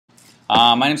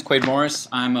My name is Quaid Morris.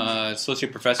 I'm an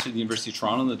associate professor at the University of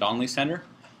Toronto in the Donnelly Center.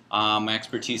 My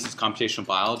expertise is computational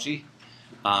biology.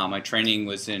 My training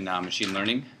was in machine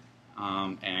learning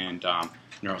and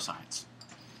neuroscience.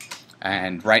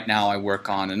 And right now I work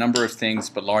on a number of things,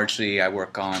 but largely I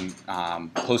work on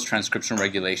post-transcriptional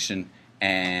regulation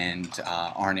and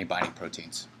RNA binding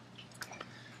proteins.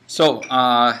 So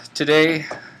today,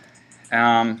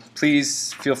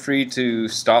 please feel free to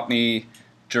stop me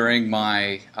during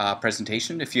my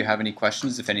presentation if you have any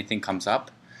questions, if anything comes up.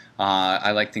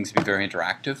 I like things to be very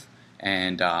interactive,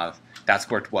 and that's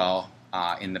worked well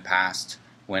in the past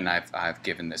when I've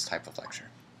given this type of lecture.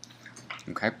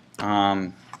 Okay,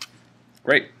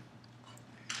 great.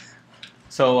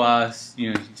 So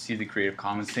you see the Creative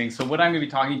Commons thing. So what I'm going to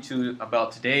be talking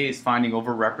about today is finding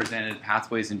overrepresented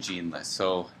pathways in gene lists.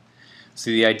 So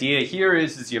the idea here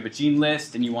is you have a gene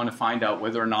list and you want to find out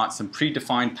whether or not some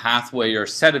predefined pathway or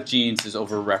set of genes is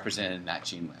overrepresented in that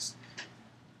gene list.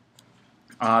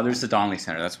 There's the Donnelly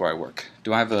Center. That's where I work.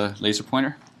 Do I have a laser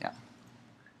pointer? Yeah.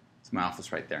 It's my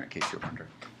office right there in case you're wondering.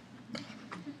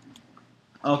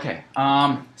 Okay.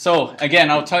 So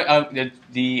again, I'll tell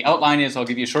the outline is I'll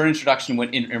give you a short introduction to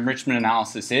what enrichment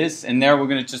analysis is, and there we're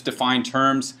going to just define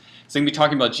terms. So I'm going to be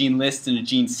talking about gene lists and a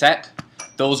gene set.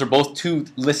 Those are both two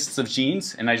lists of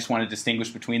genes, and I just want to distinguish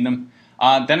between them.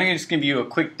 Then I'm going to just give you a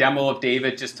quick demo of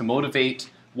David just to motivate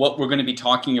what we're going to be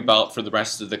talking about for the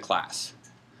rest of the class.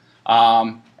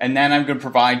 And then I'm going to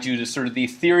provide you sort of the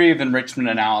theory of enrichment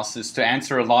analysis to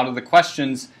answer a lot of the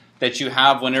questions that you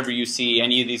have whenever you see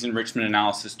any of these enrichment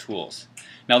analysis tools.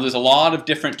 Now there's a lot of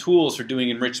different tools for doing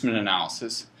enrichment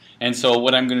analysis, and so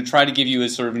what I'm going to try to give you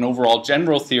is sort of an overall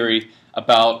general theory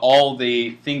about all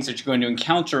the things that you're going to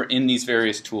encounter in these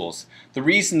various tools. The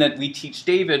reason that we teach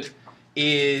David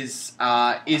is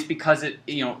because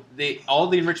all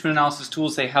the enrichment analysis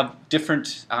tools, they have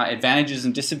different advantages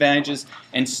and disadvantages,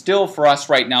 and still for us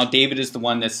right now, David is the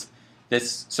one that's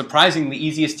surprisingly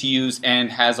easiest to use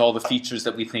and has all the features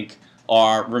that we think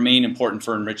remain important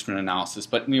for enrichment analysis.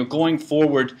 But going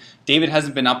forward, David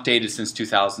hasn't been updated since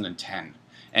 2010.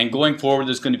 And going forward,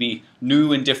 there's going to be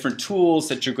new and different tools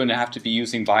that you're going to have to be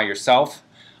using by yourself.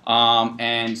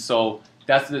 And so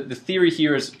that's the theory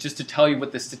here is just to tell you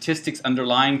what the statistics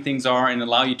underlying things are and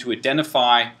allow you to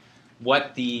identify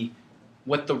what the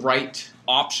right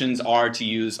options are to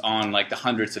use on like the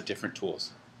hundreds of different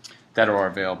tools that are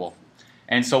available.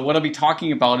 And so what I'll be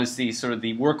talking about is the sort of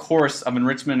the workhorse of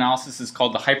enrichment analysis is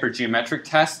called the hypergeometric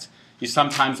test. You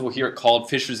sometimes will hear it called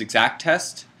Fisher's exact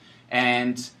test.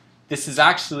 And this is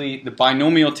actually, the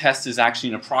binomial test is actually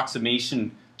an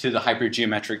approximation to the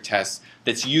hypergeometric test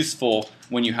that's useful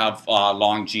when you have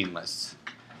long gene lists.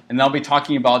 And I'll be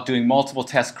talking about doing multiple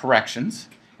test corrections.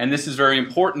 And this is very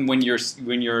important when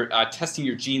you're testing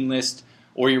your gene list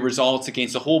or your results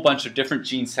against a whole bunch of different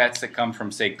gene sets that come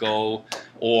from, say, Go,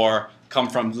 or come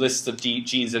from lists of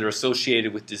genes that are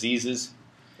associated with diseases.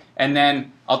 And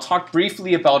then I'll talk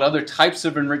briefly about other types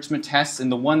of enrichment tests, and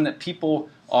the one that people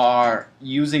are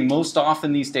using most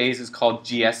often these days is called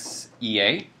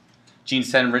GSEA, Gene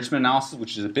Set Enrichment Analysis,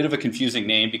 which is a bit of a confusing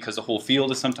name because the whole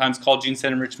field is sometimes called Gene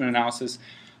Set Enrichment Analysis.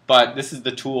 But this is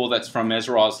the tool that's from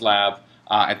Ezra's lab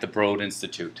at the Broad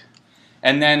Institute.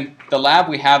 And then the lab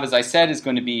we have, as I said, is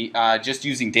going to be just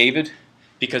using David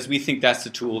because we think that's the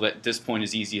tool that at this point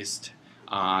is easiest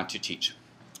to teach.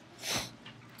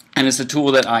 And it's a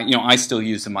tool that I still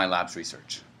use in my lab's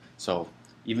research. So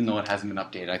even though it hasn't been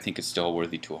updated, I think it's still a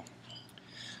worthy tool.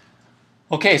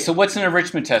 Okay, so what's an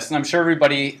enrichment test? And I'm sure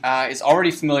everybody is already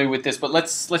familiar with this, but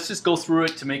let's just go through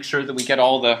it to make sure that we get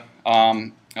all the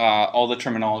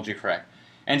terminology correct.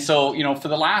 And so, for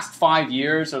the last 5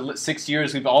 years or 6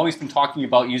 years, we've always been talking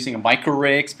about using a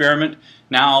microarray experiment.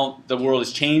 Now the world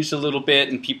has changed a little bit,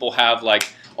 and people have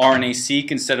like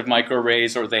RNA-seq instead of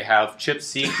microarrays, or they have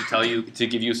ChIP-seq to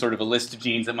give you sort of a list of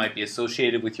genes that might be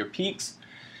associated with your peaks.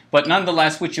 But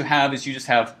nonetheless, what you have is you just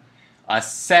have a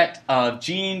set of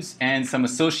genes and some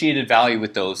associated value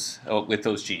with those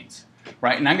genes,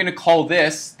 right? And I'm going to call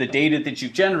this the data that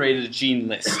you've generated a gene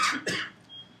list.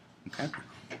 Okay.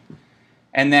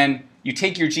 And then you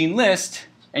take your gene list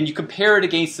and you compare it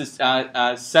against this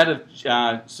set of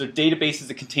databases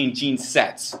that contain gene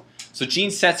sets. So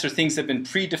gene sets are things that have been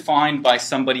predefined by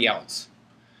somebody else,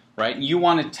 right? And you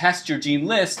want to test your gene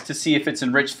list to see if it's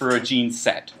enriched for a gene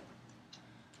set.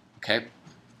 Okay.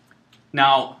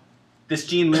 Now, this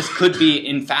gene list could be,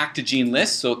 in fact, a gene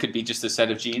list, so it could be just a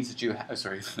set of genes that you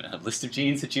a list of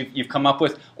genes that you've come up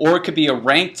with, or it could be a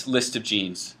ranked list of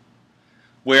genes.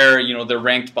 where they're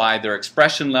ranked by their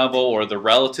expression level or the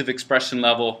relative expression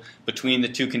level between the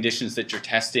two conditions that you're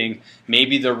testing.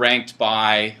 Maybe they're ranked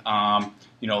by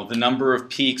the number of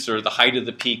peaks or the height of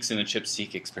the peaks in a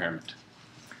ChIP-seq experiment.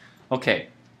 Okay,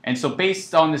 and so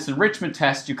based on this enrichment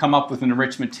test, you come up with an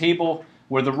enrichment table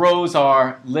where the rows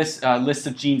are lists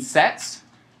of gene sets.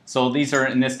 So these are,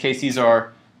 in this case, these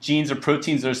are genes or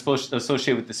proteins that are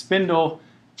associated with the spindle,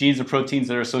 genes or proteins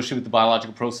that are associated with the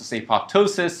biological process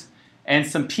apoptosis, and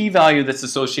some p-value that's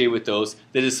associated with those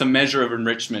that is some measure of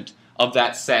enrichment of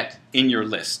that set in your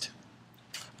list.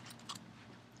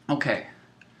 Okay,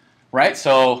 right,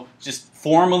 so just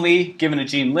formally given a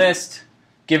gene list,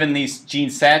 given these gene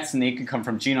sets, and they can come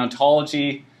from gene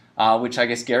ontology, which I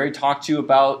guess Gary talked to you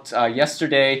about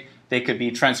yesterday. They could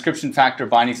be transcription factor,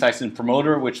 binding site, and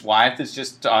promoter, which Wyatt has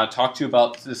just talked to you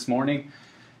about this morning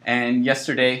and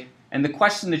yesterday. And the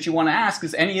question that you want to ask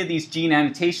is, any of these gene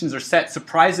annotations or sets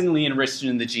surprisingly enriched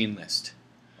in the gene list?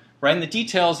 Right? And the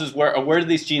details is where do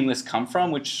these gene lists come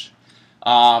from, which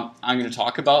I'm going to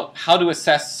talk about. How to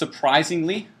assess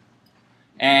surprisingly,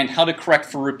 and how to correct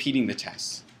for repeating the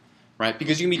tests. Right?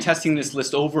 Because you're going to be testing this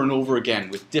list over and over again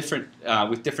with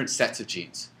different sets of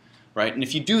genes. Right? And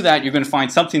if you do that, you're going to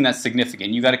find something that's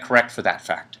significant. You've got to correct for that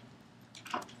fact.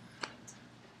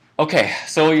 Okay,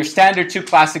 so your standard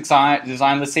two-class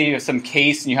design, let's say you have some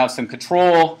case and you have some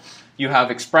control, you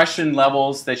have expression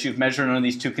levels that you've measured under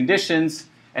these two conditions,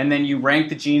 and then you rank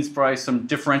the genes by some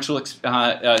differential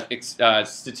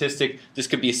statistic. This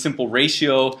could be a simple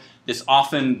ratio. This is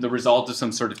often the result of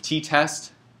some sort of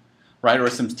t-test, right, or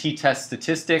some t-test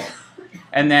statistic.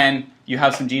 And then you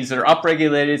have some genes that are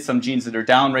upregulated, some genes that are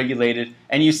downregulated,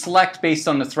 and you select based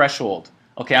on the threshold.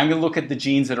 Okay, I'm going to look at the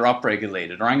genes that are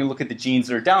upregulated, or I'm going to look at the genes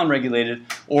that are downregulated,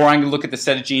 or I'm going to look at the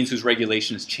set of genes whose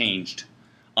regulation has changed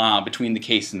between the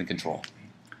case and the control.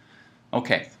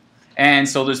 Okay, and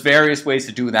so there's various ways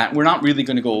to do that. We're not really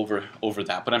going to go over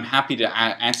that, but I'm happy to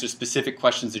answer specific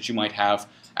questions that you might have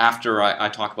after I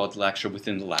talk about the lecture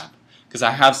within the lab, because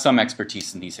I have some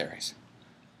expertise in these areas.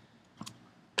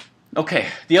 Okay,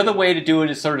 the other way to do it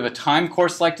is sort of a time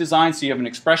course-like design. So you have an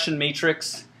expression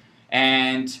matrix,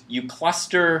 and you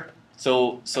cluster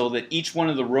so that each one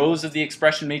of the rows of the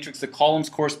expression matrix, the columns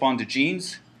correspond to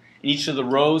genes, and each of the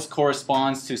rows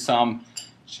corresponds to some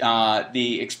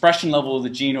the expression level of the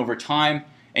gene over time,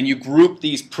 and you group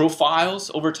these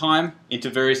profiles over time into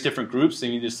various different groups. So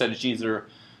you need a set of genes that are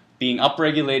being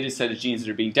upregulated, a set of genes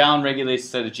that are being downregulated, a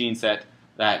set of genes that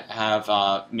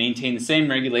have maintained the same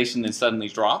regulation then suddenly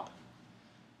drop.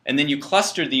 And then you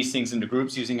cluster these things into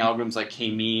groups using algorithms like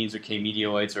k-means or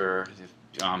k-medioids, or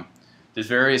there's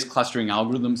various clustering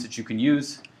algorithms that you can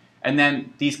use. And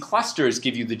then these clusters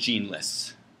give you the gene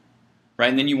lists, right?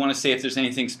 And then you want to say if there's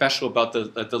anything special about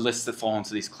the lists that fall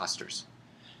into these clusters.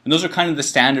 And those are kind of the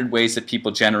standard ways that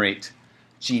people generate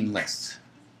gene lists.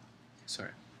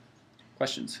 Sorry.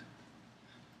 Questions?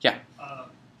 Yeah?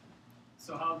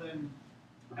 So how then,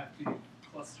 after you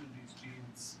cluster these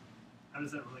genes, how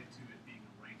does that relate to it being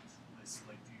a ranked list?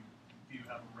 Like, do you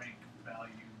have a rank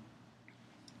value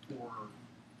for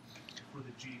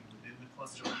the gene within the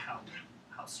cluster? Like how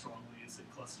strongly is it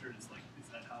clustered? Is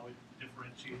that how it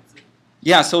differentiates it?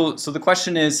 Yeah. So the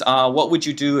question is, what would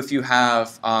you do if you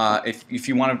have if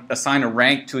you want to assign a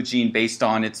rank to a gene based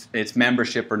on its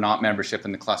membership or not membership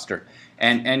in the cluster?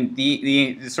 And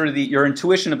your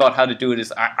intuition about how to do it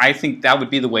is, I think that would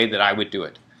be the way that I would do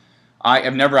it. I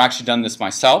have never actually done this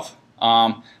myself,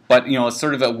 but it's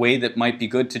sort of a way that might be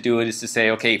good to do it is to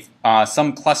say, okay,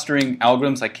 some clustering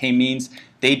algorithms like k-means,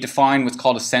 they define what's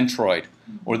called a centroid,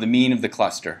 or the mean of the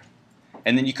cluster.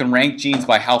 And then you can rank genes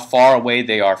by how far away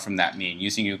they are from that mean,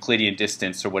 using Euclidean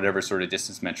distance or whatever sort of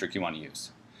distance metric you want to use.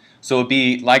 So it would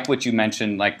be like what you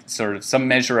mentioned, like sort of some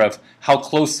measure of how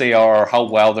close they are or how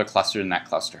well they're clustered in that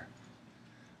cluster.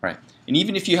 Right. And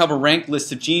even if you have a ranked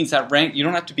list of genes, that rank, you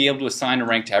don't have to be able to assign a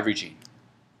rank to every gene.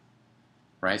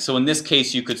 Right? So in this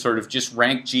case, you could sort of just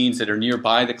rank genes that are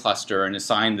nearby the cluster and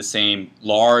assign the same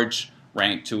large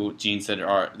rank to genes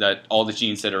all the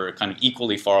genes that are kind of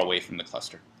equally far away from the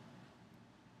cluster.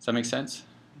 Does that make sense?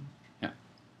 Yeah.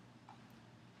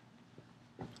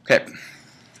 Okay.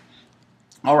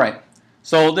 All right.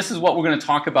 So this is what we're going to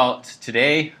talk about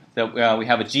today. That we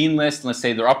have a gene list, and let's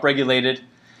say they're upregulated,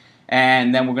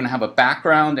 and then we're going to have a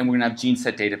background, and we're going to have gene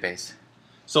set database.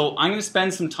 So I'm going to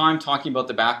spend some time talking about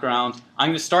the background. I'm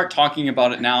going to start talking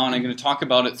about it now, and I'm going to talk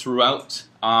about it throughout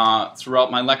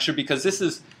my lecture, because this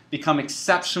has become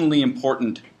exceptionally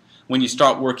important when you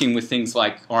start working with things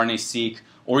like RNA-seq,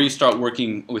 or you start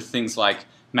working with things like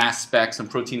mass specs and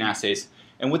protein assays.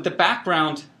 And with the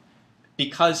background,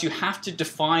 because you have to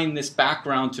define this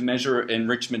background to measure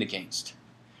enrichment against.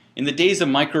 In the days of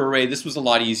microarray, this was a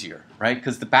lot easier, right?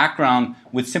 Because the background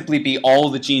would simply be all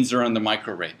the genes that are on the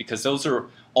microarray, because those are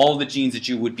all the genes that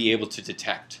you would be able to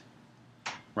detect,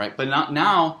 right? But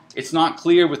now, it's not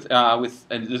clear with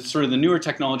sort of the newer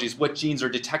technologies what genes are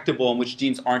detectable and which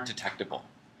genes aren't detectable,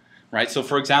 right? So,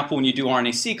 for example, when you do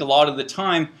RNA-seq, a lot of the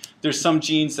time, there's some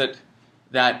genes that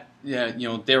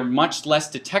they're much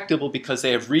less detectable because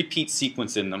they have repeat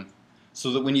sequence in them,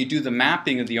 so that when you do the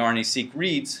mapping of the RNA-seq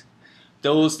reads,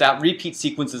 that repeat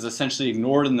sequence is essentially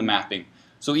ignored in the mapping.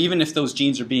 So even if those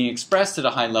genes are being expressed at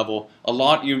a high level,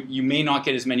 you may not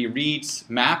get as many reads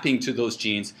mapping to those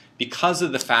genes because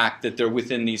of the fact that they're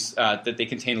within these, that they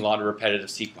contain a lot of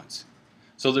repetitive sequence.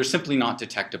 So they're simply not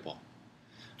detectable.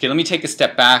 Okay, let me take a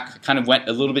step back. I kind of went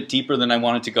a little bit deeper than I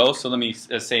wanted to go, so let me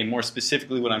say more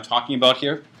specifically what I'm talking about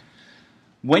here.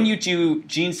 When you do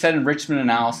gene set enrichment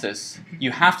analysis, you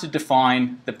have to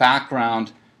define the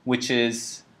background, which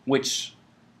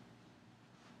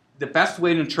the best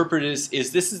way to interpret it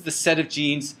is this is the set of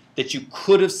genes that you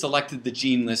could have selected the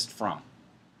gene list from,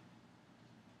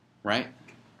 right?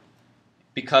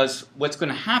 Because what's going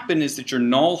to happen is that your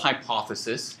null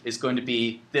hypothesis is going to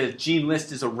be the gene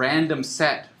list is a random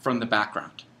set from the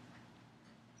background.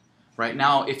 Right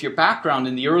now, if your background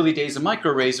in the early days of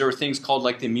microarrays, there were things called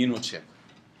like the immunochip,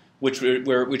 which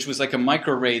was like a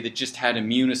microarray that just had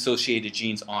immune-associated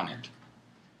genes on it.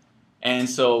 And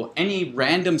so any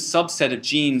random subset of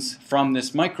genes from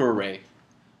this microarray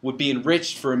would be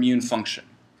enriched for immune function.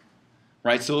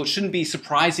 Right? So it shouldn't be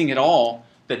surprising at all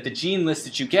that the gene list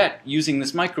that you get using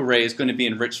this microarray is going to be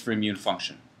enriched for immune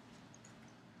function.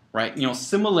 Right?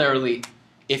 Similarly,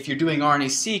 if you're doing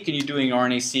RNA-seq and you're doing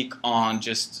RNA-seq on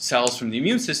just cells from the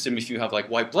immune system, if you have like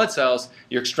white blood cells,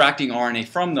 you're extracting RNA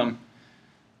from them,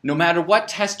 no matter what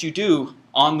test you do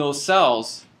on those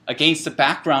cells against the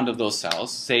background of those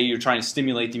cells, say you're trying to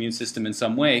stimulate the immune system in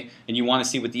some way and you want to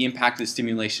see what the impact of the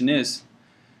stimulation is,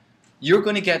 you're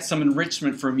going to get some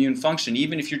enrichment for immune function,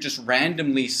 even if you're just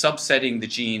randomly subsetting the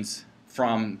genes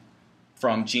from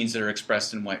genes that are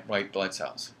expressed in white blood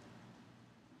cells.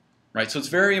 Right? So it's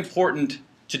very important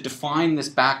to define this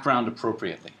background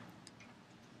appropriately.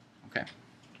 Okay.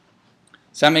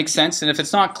 Does that make sense? And if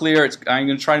it's not clear, I'm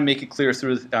going to try to make it clear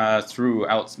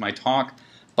throughout my talk.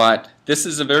 But this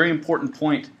is a very important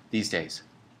point these days.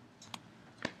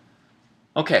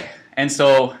 Okay, and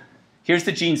so here's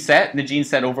the gene set. And the gene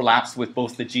set overlaps with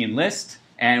both the gene list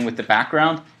and with the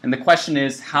background. And the question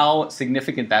is how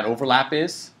significant that overlap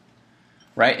is,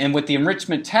 right? And what the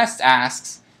enrichment test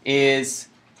asks is,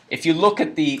 if you look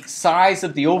at the size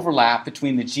of the overlap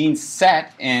between the gene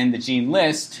set and the gene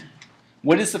list,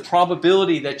 what is the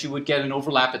probability that you would get an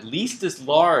overlap at least as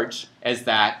large as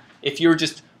that if you're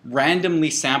just randomly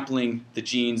sampling the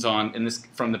genes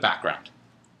from the background?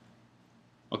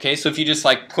 Okay, so if you just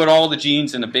like put all the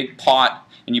genes in a big pot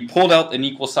and you pulled out an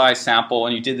equal size sample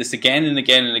and you did this again and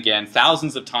again and again,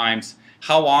 thousands of times,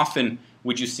 how often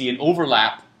would you see an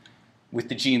overlap with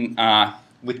the gene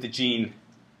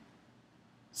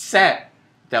set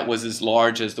that was as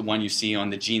large as the one you see on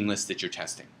the gene list that you're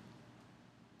testing?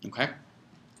 Okay?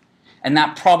 And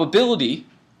that probability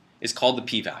is called the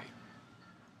p-value.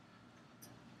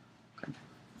 Okay.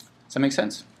 Does that make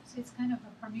sense? So it's kind of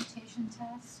a permutation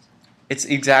test? It's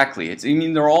exactly.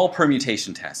 They're all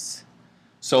permutation tests.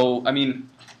 So,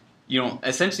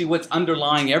 essentially what's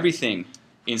underlying everything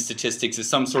in statistics is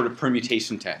some sort of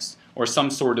permutation test or some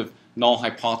sort of null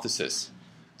hypothesis.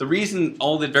 The reason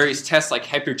all the various tests like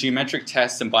hypergeometric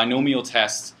tests and binomial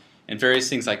tests and various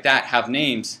things like that have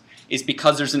names is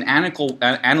because there's an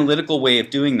analytical way of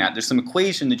doing that. There's some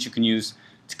equation that you can use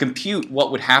to compute what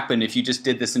would happen if you just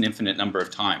did this an infinite number of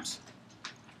times.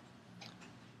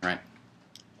 Right?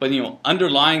 But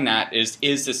underlying that is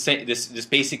this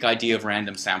basic idea of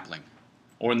random sampling,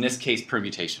 or in this case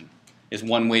permutation, is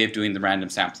one way of doing the random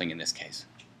sampling in this case.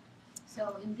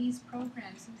 So in these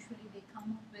programs, usually they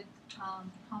come up with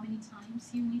how many times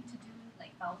you need to do it,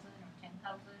 like 1,000 or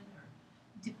 10,000, or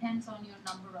depends on your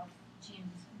number of genes,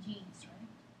 right?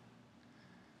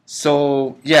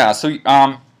 So yeah,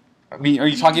 are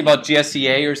you talking about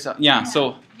GSEA or something? Yeah.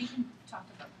 So we can talk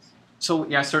about this. So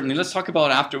yeah, certainly. Let's talk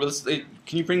about it after.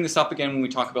 Can you bring this up again when we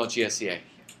talk about GSEA?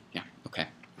 Yeah. Okay.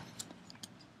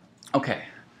 Okay.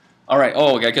 All right.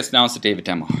 Oh, I guess now it's the David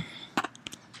demo.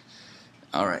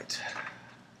 All right.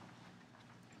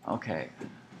 Okay.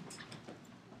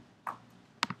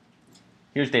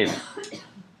 Here's David.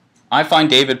 I find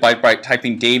David by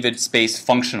typing David space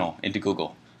functional into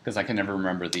Google because I can never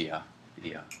remember the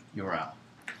URL.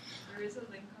 There is a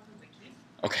link on the wiki.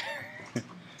 Okay.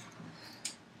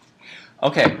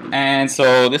 Okay, and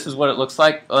so this is what it looks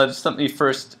like. Just let me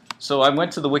first, so I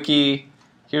went to the wiki,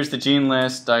 here's the gene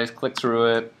list, I click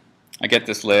through it, I get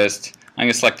this list, I'm going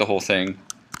to select the whole thing,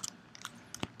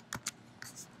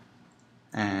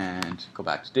 and go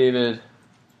back to David,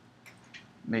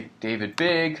 make David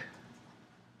big.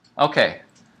 Okay,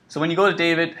 so when you go to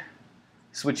David,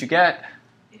 this is what you get.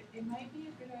 It might be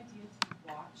a good idea to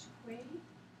watch Quaid.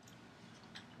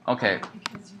 Okay.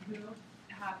 Because you will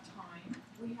have time.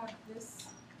 We have this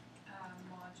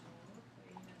module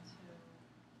Quaid until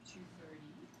 2:30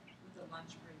 with a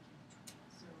lunch break in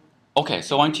between. So Okay,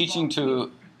 so I'm teaching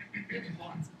to, we have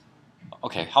lots of time.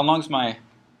 okay, how long is my,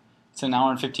 it's an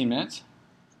hour and 15 minutes?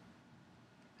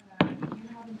 You have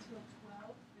until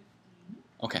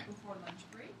 12:15 Okay. before lunch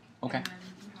break. Okay. And then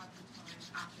you have the time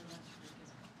after lunch break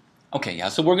as well. Okay, yeah,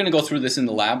 so we're going to go through this in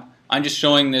the lab. I'm just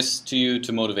showing this to you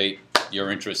to motivate your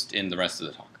interest in the rest of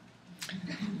the talk.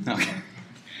 Okay.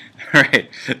 All right,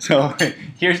 so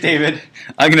here's David.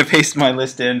 I'm going to paste my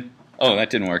list in. Oh, that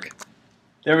didn't work.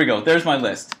 There we go. There's my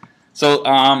list. So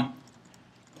I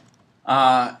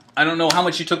don't know how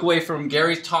much you took away from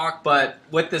Gary's talk, but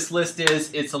what this list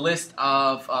is, it's a list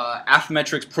of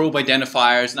Affymetrix probe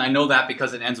identifiers, and I know that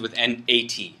because it ends with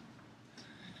NAT.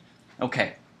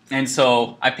 Okay, and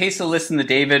so I paste the list in the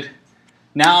David.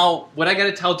 Now, what I got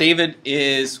to tell David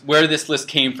is where this list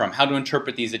came from, how to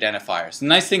interpret these identifiers. The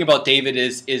nice thing about David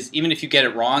is even if you get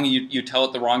it wrong, you tell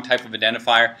it the wrong type of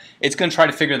identifier, it's going to try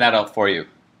to figure that out for you.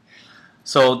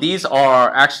 So these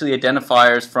are actually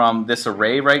identifiers from this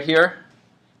array right here.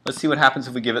 Let's see what happens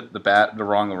if we give it the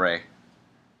wrong array.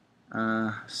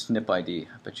 SNP ID.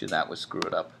 I bet you that would screw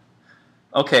it up.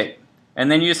 Okay,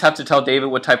 and then you just have to tell David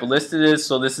what type of list it is.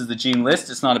 So this is the gene list.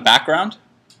 It's not a background.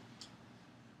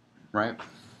 Right?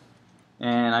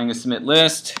 And I'm going to submit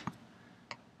list.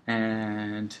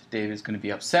 And David's going to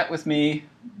be upset with me.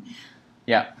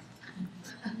 Yeah.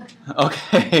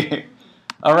 Okay.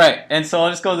 All right. And so I'll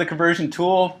just go to the conversion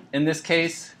tool in this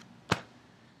case.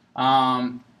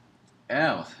 Oh,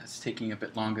 it's taking a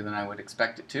bit longer than I would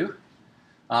expect it to.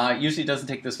 Usually it doesn't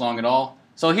take this long at all.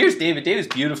 So here's David. David's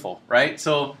beautiful, right?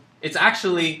 So it's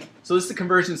actually, so this is the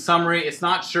conversion summary. It's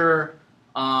not sure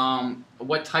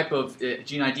what type of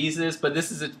gene IDs it is, but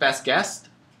this is its best guess,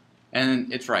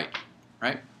 and it's right?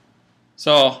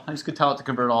 So I'm just going to tell it to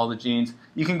convert all the genes.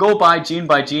 You can go by gene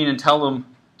and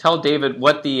tell David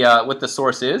what the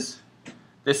source is.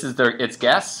 This is its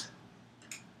guess,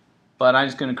 but I'm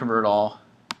just going to convert all.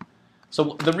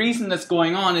 So the reason that's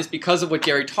going on is because of what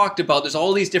Gary talked about. There's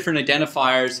all these different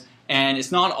identifiers, and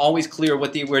it's not always clear where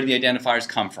the identifiers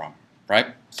come from, right?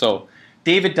 So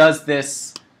David does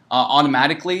this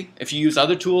automatically. If you use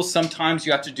other tools, sometimes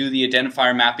you have to do the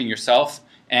identifier mapping yourself.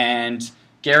 And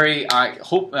Gary, I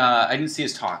hope, I didn't see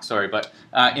his talk, sorry, but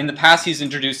in the past he's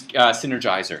introduced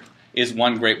Synergizer is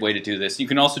one great way to do this. You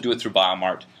can also do it through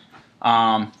Biomart.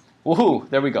 Woohoo,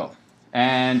 there we go.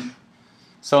 And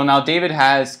so now David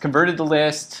has converted the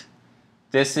list.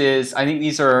 This is, I think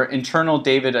these are internal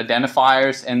David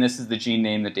identifiers, and this is the gene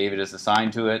name that David has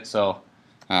assigned to it. So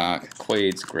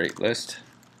Quaid's great list.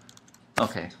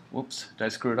 Okay, whoops, did I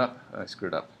screw it up? I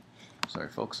screwed up. Sorry,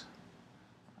 folks.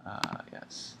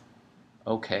 Yes.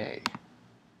 Okay.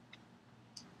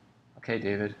 Okay,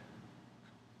 David.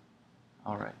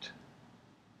 All right.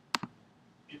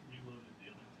 It reloaded the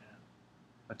other tab.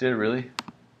 Oh, did it really?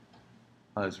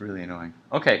 Oh, that's really annoying.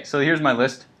 Okay, so here's my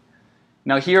list.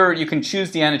 Now here you can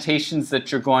choose the annotations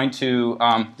that you're going to,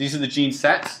 these are the gene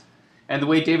sets. And the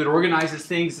way David organizes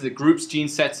things is it groups gene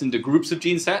sets into groups of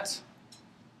gene sets.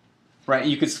 Right,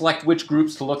 you could select which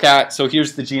groups to look at. So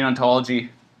here's the gene ontology.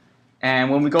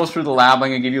 And when we go through the lab, I'm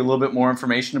going to give you a little bit more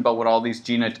information about what all these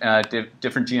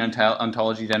different gene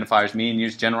ontology identifiers mean.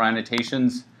 Use general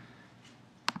annotations.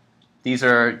 These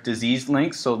are disease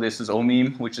links. So this is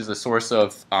OMIM, which is a source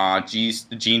of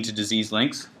gene to disease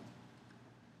links.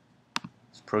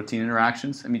 It's protein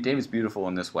interactions. I mean, David's beautiful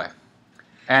in this way.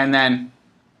 And then,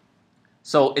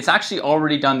 so it's actually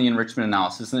already done the enrichment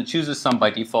analysis, and it chooses some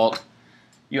by default.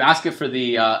 You ask it for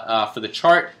the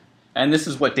chart, and this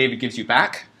is what David gives you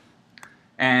back.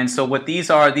 And so what these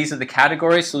are the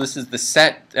categories. So this is the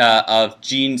set of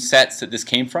gene sets that this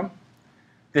came from.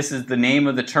 This is the name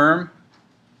of the term.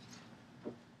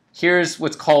 Here's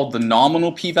what's called the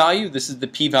nominal p-value. This is the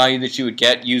p-value that you would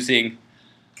get using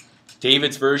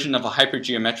David's version of a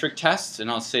hypergeometric test, and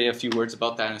I'll say a few words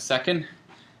about that in a second.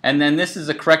 And then this is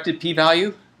a corrected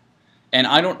p-value. And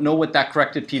I don't know what that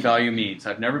corrected p-value means.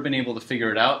 I've never been able to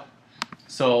figure it out.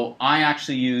 So I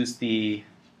actually use the,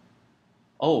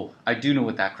 oh, I do know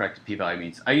what that corrected p-value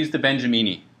means. I use the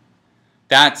Benjamini.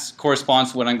 That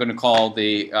corresponds to what I'm going to call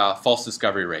the false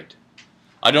discovery rate.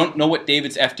 I don't know what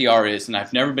David's FDR is, and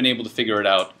I've never been able to figure it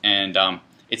out, and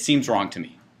it seems wrong to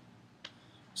me.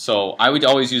 So I would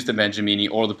always use the Benjamini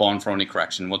or the Bonferroni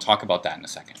correction. We'll talk about that in a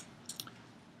second.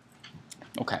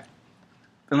 Okay.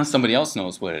 Unless somebody else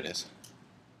knows what it is.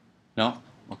 No?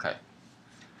 Okay.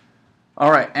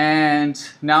 All right, and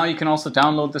now you can also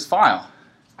download this file.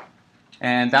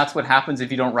 And that's what happens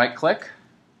if you don't right-click.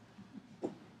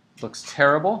 Looks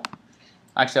terrible.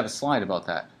 I actually have a slide about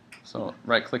that. So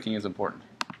right-clicking is important.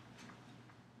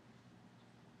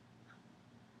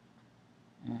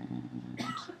 And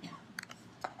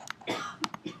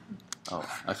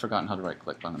oh, I've forgotten how to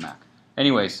right-click on the Mac.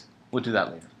 Anyways, we'll do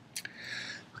that later.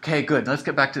 Okay, good. Let's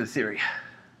get back to the theory.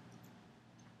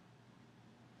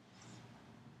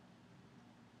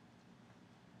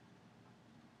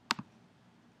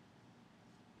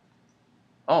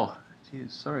 Oh,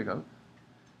 geez, sorry, Goat.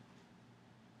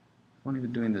 I've only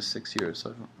been doing this 6 years, so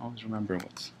I don't always remember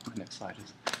what the next slide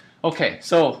is. Okay,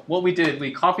 so what we did,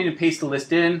 we copied and pasted the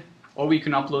list in, or we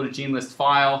can upload a gene list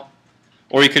file,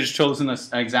 or you could have chosen an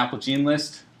example gene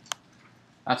list.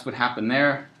 That's what happened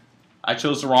there. I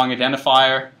chose the wrong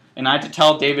identifier, and I had to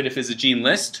tell David if it's a gene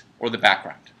list or the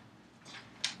background.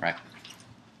 Right.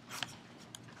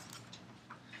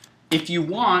 If you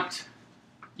want,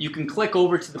 you can click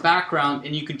over to the background,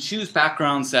 and you can choose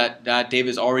backgrounds that David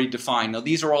has already defined. Now,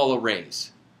 these are all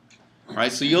arrays.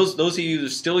 Right? So those of you who are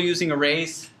still using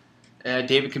arrays,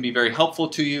 David can be very helpful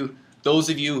to you. Those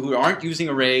of you who aren't using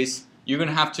arrays, you're going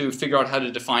to have to figure out how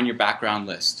to define your background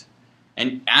list.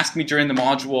 And ask me during the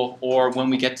module or when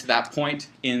we get to that point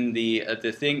in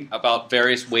the thing about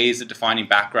various ways of defining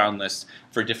background lists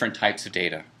for different types of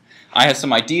data. I have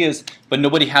some ideas, but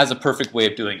nobody has a perfect way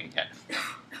of doing it yet.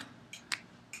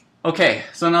 Okay,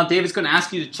 so now David's going to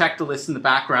ask you to check the list in the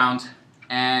background,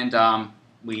 and and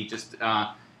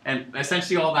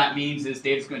essentially all that means is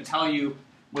David's going to tell you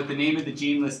what the name of the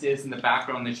gene list is in the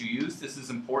background that you use. This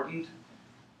is important,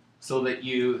 so that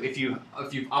if you've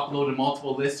uploaded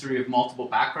multiple lists or you have multiple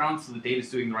backgrounds, so the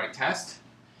data's doing the right test.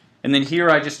 And then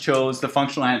here I just chose the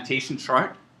functional annotation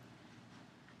chart,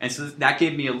 and so that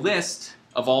gave me a list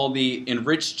of all the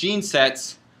enriched gene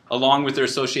sets along with their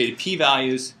associated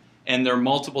p-values and their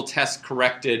multiple test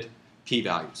corrected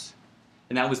p-values.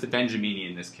 And that was the Benjamini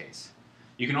in this case.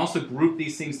 You can also group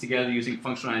these things together using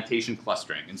functional annotation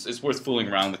clustering. It's worth fooling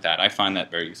around with that. I find that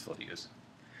very useful to use.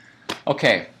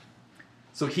 Okay,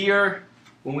 so here,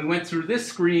 when we went through this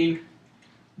screen,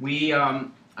 we,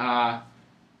 in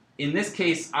this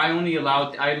case, I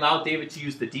allowed David to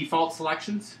use the default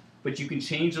selections, but you can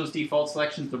change those default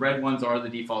selections. The red ones are the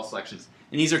default selections.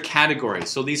 And these are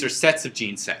categories, so these are sets of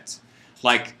gene sets,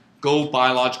 like Go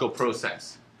biological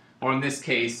process, or in this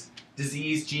case,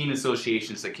 disease gene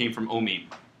associations that came from OMIM.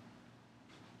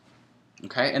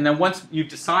 Okay, and then once you've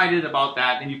decided about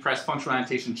that, then you press functional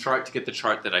annotation chart to get the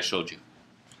chart that I showed you.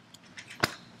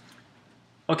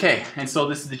 Okay, and so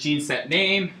this is the gene set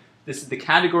name. This is the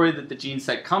category that the gene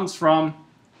set comes from.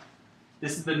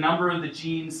 This is the number of the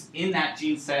genes in that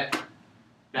gene set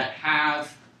that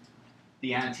have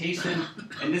the annotation,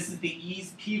 and this is the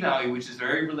ease p-value, which is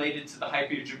very related to the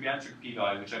hypergeometric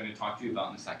p-value, which I'm going to talk to you about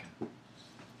in a second.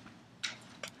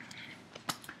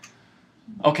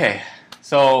 Okay,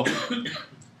 so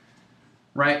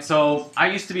so I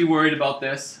used to be worried about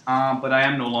this, but I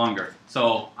am no longer.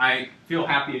 So I feel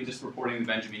happy in just reporting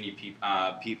the Benjamini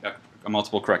a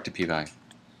multiple corrected p-value.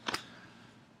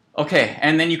 Okay,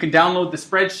 and then you can download the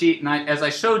spreadsheet, and as I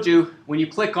showed you, when you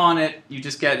click on it, you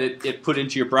just get it put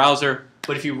into your browser.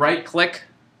 But if you right-click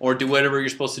or do whatever you're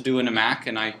supposed to do in a Mac,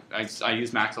 and I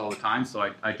use Macs all the time,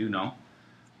 so I do know,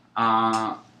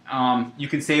 you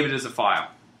can save it as a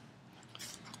file.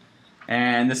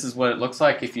 And this is what it looks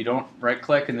like if you don't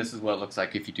right-click, and this is what it looks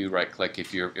like if you do right-click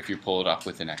if you pull it up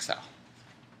within Excel.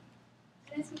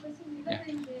 Can I ask you a question? Yeah.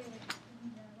 In the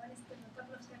what is the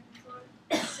couple of steps before,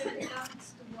 set the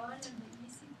counts to 1 and the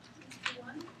easy is to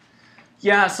 1?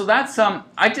 Yeah, so that's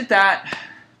I did that.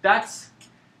 That's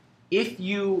if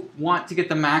you want to get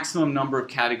the maximum number of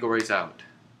categories out.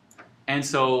 And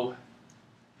so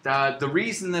the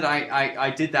reason that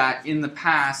I did that in the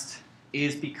past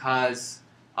is because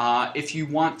if you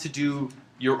want to do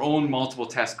your own multiple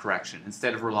test correction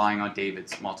instead of relying on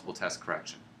David's multiple test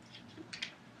correction.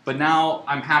 But now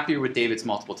I'm happier with David's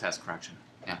multiple test correction.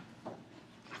 Yeah.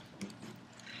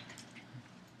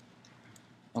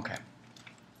 Okay.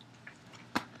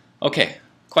 Okay.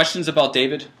 Questions about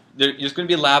David? There's going to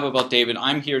be a lab about David.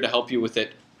 I'm here to help you with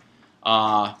it.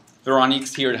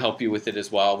 Veronique's here to help you with it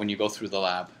as well when you go through the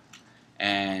lab.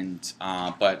 And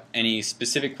but any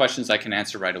specific questions I can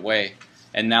answer right away.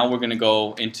 And now we're going to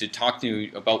go into talking to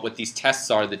you about what these tests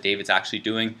are that David's actually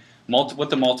doing, what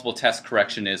the multiple test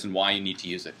correction is, and why you need to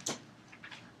use it.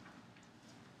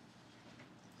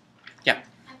 Yeah.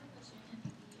 I have a question, and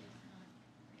maybe it's not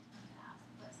the right time to ask,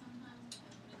 but sometimes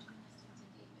when I'm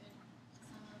listening to David,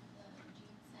 some of the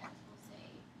gene sets will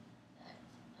say that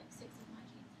like 6 of my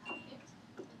genes have hit,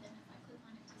 but then if I click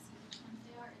on it to see which ones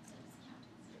they are, it says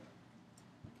counting 0.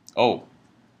 Oh,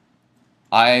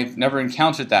 I've never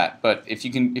encountered that, but if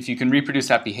you can reproduce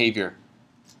that behavior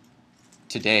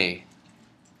today,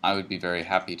 I would be very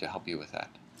happy to help you with that.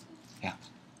 Yeah.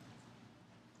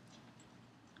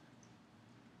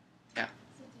 Yeah.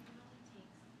 So do you know it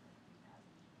takes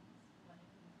like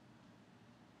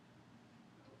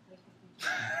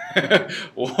 3,000 genes?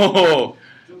 Whoa.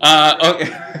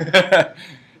 Okay.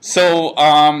 So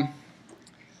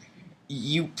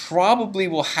you probably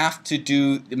will have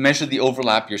to measure the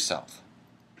overlap yourself.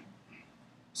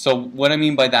 So what I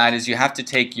mean by that is you have to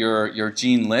take your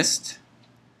gene list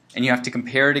and you have to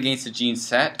compare it against the gene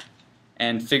set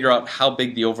and figure out how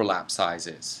big the overlap size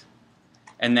is.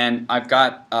 And then I've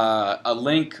got a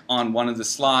link on one of the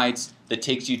slides that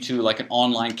takes you to like an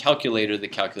online calculator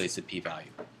that calculates the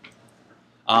p-value.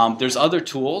 There's other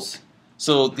tools.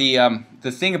 So the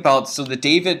thing about the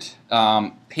David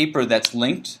paper that's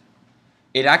linked,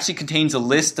 it actually contains a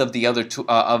list of the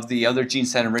other gene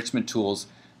set enrichment tools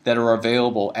that are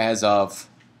available as of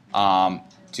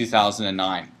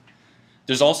 2009.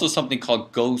 There's also something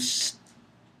called Ghost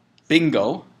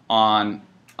Bingo on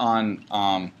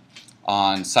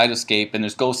Cytoscape, and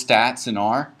there's GoStats in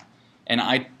R, and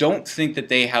I don't think that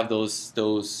they have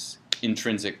those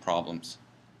intrinsic problems,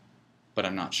 but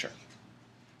I'm not sure.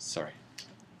 Sorry.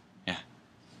 Yeah.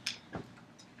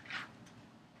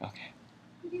 Okay.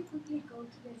 Could you quickly go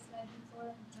to the slide before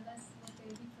and tell us what the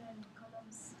different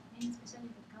columns mean, especially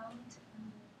the count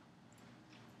and the...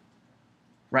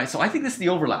 Right, so I think this is the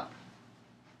overlap.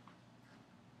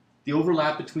 The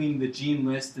overlap between the gene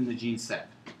list and the gene set.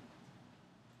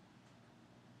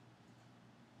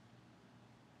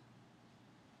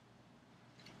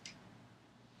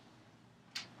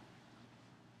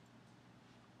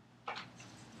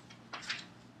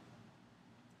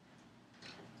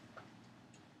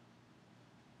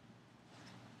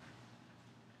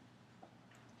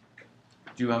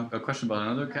 Do you have a question about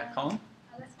another column?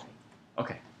 that's great.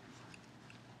 Okay.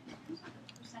 In terms of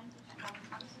the percentage column,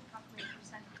 how does it calculate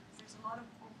percentage? Because there's a lot of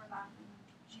overlap in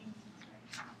genes,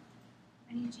 right?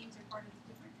 Many genes are part of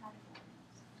different categories.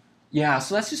 Yeah,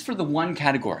 so that's just for the one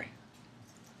category.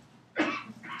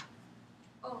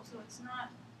 Oh, so it's not...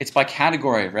 It's by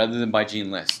category rather than by gene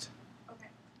list. Okay.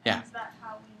 Yeah. And is that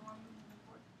how we normally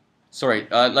report? Sorry,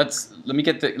 let me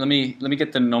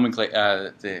get the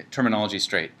nomenclature, the terminology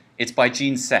straight. It's by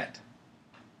gene set.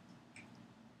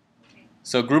 Okay.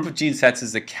 So a group of gene sets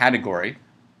is a category,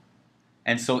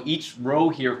 and so each row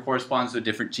here corresponds to a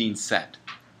different gene set.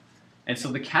 And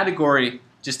so the category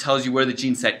just tells you where the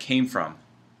gene set came from.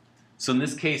 So in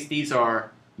this case, these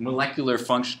are molecular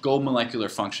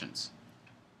functions.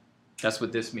 That's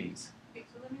what this means. Okay,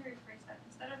 so let me rephrase that.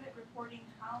 Instead of it reporting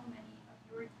how many of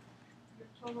your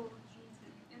total genes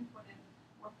that you inputted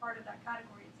were part of that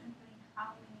category, it's inputting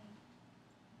how many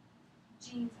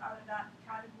genes out of that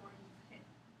category you've hit.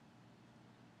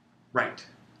 Right.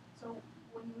 So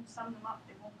when you sum them up,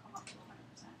 they won't come up to 100%.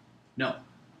 No,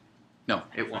 it won't.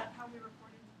 Is that how we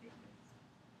report in the papers?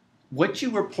 What you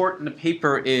report in the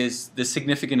paper is the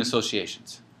significant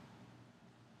associations.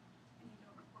 And you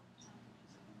don't report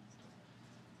percentages of them.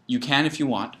 You can if you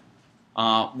want.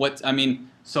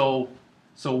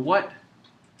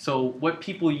 What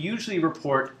people usually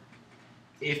report,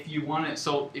 if you want it,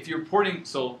 if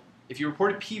you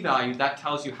report a p-value, that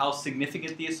tells you how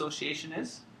significant the association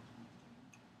is,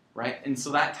 right? And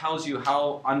so that tells you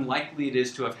how unlikely it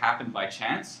is to have happened by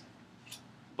chance.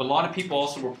 But a lot of people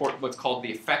also report what's called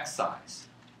the effect size,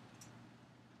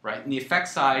 right? And the effect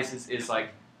size is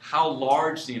like how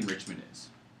large the enrichment is,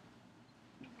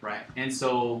 right? And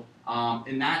so,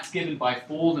 and that's given by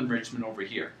fold enrichment over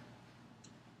here.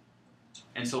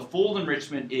 And so fold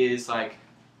enrichment is like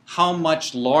how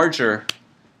much larger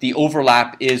the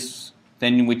overlap is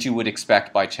than what you would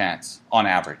expect by chance on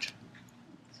average.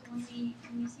 So when we see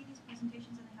these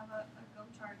presentations and they have a go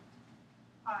chart,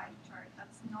 pie chart,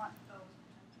 that's not those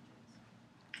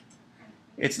percentages.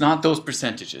 It's not those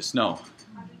percentages, no.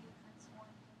 How do you transform?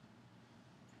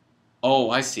 Oh,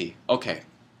 I see. Okay.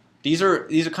 These are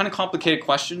kind of complicated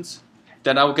questions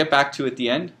that I will get back to at the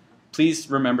end. Please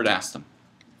remember to ask them.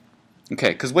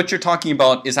 Okay, because what you're talking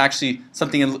about is actually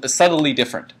something subtly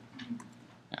different.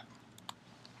 Yeah.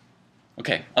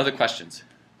 Okay, other questions?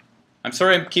 I'm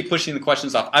sorry I keep pushing the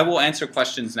questions off. I will answer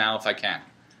questions now if I can.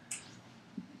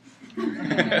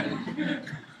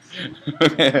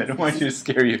 Okay, I don't want you to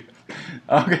scare you.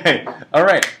 Okay, all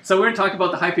right. So we're going to talk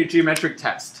about the hypergeometric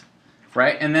test,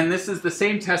 right? And then this is the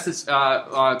same test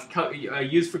that's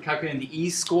used for calculating the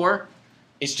E-score.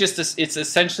 It's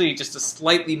essentially just a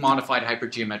slightly modified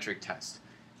hypergeometric test,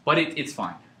 but it's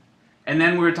fine. And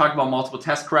then we're going to talk about multiple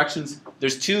test corrections.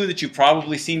 There's two that you've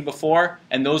probably seen before,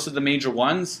 and those are the major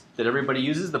ones that everybody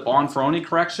uses: the Bonferroni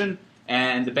correction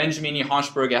and the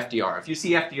Benjamini-Hochberg FDR. If you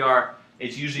see FDR,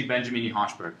 it's usually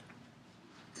Benjamini-Hochberg.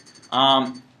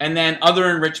 And then other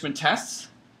enrichment tests.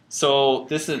 So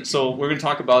we're going to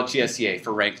talk about GSEA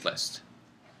for ranked list.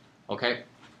 Okay.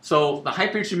 So the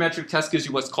hypergeometric test gives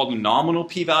you what's called a nominal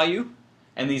p-value,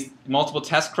 and these multiple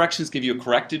test corrections give you a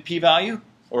corrected p-value,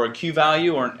 or a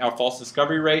q-value, or a false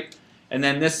discovery rate, and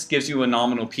then this gives you a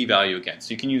nominal p-value again.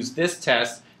 So you can use this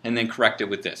test and then correct it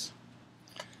with this.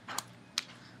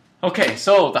 Okay,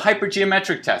 so the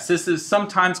hypergeometric test. This is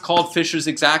sometimes called Fisher's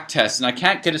exact test, and I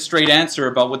can't get a straight answer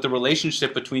about what the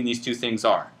relationship between these two things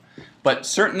are. But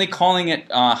certainly calling it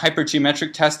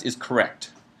hypergeometric test is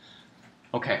correct.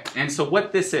 Okay, and so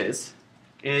what this is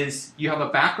you have a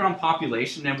background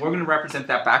population, and we're going to represent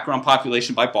that background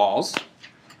population by balls.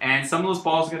 And some of those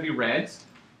balls are going to be red,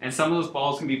 and some of those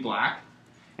balls are going to be black.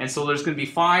 And so there's going to be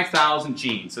 5,000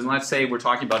 genes. And let's say we're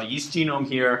talking about a yeast genome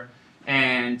here,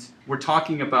 and we're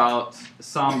talking about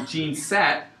some gene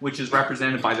set, which is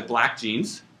represented by the black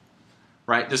genes.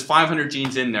 Right? There's 500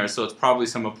 genes in there, so it's probably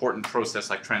some important process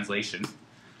like translation.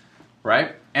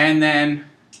 Right? And then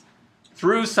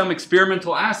through some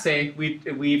experimental assay,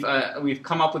 we've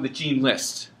come up with a gene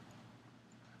list.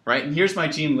 Right? And here's my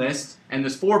gene list, and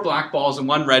there's 4 black balls and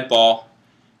 1 red ball.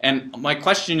 And my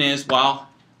question is, well,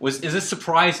 is this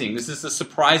surprising? Is this a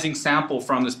surprising sample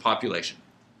from this population?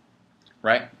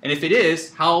 Right? And if it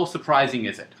is, how surprising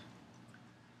is it?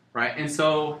 Right? And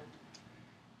so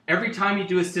every time you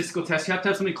do a statistical test, you have to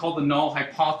have something called the null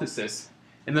hypothesis.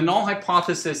 And the null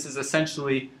hypothesis is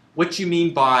essentially what you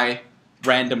mean by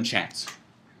random chance.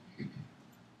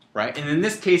 Right? And in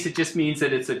this case, it just means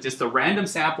that it's just a random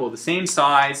sample of the same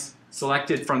size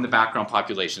selected from the background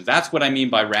population. That's what I mean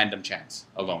by random chance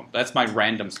alone. That's what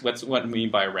I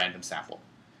mean by a random sample.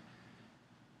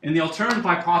 And the alternative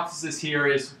hypothesis here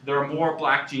is there are more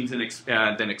black genes than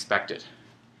expected.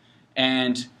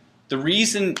 And the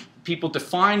reason people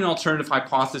define an alternative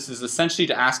hypothesis is essentially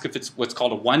to ask if it's what's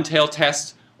called a one-tail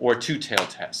test or a two-tail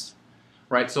test.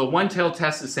 Right? So a one-tail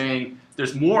test is saying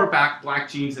there's more black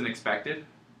genes than expected.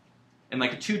 And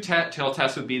like a two-tail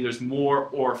test would be there's more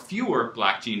or fewer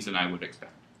black genes than I would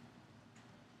expect.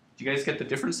 Do you guys get the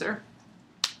difference there?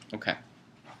 Okay.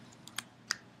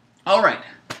 All right.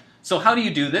 So how do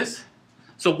you do this?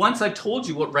 So once I've told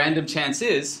you what random chance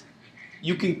is,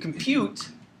 you can compute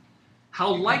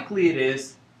how likely it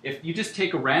is if you just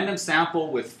take a random sample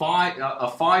with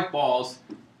 5 balls,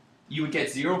 you would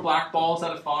get 0 black balls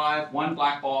out of 5, 1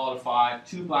 black ball out of 5,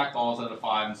 2 black balls out of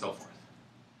 5, and so forth.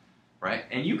 Right?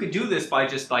 And you could do this by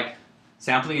just like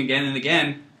sampling again and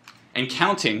again and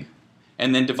counting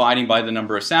and then dividing by the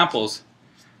number of samples.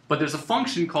 But there's a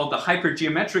function called the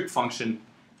hypergeometric function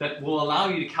that will allow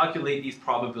you to calculate these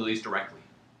probabilities directly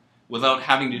without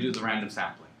having to do the random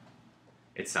sampling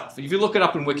itself. If you look it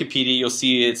up in Wikipedia, you'll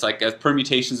see it's like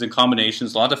permutations and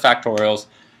combinations, a lot of factorials.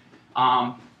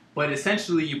 But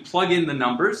essentially, you plug in the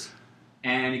numbers,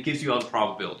 and it gives you out the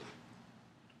probability.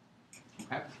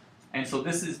 Okay? And so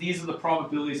these are the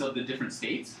probabilities of the different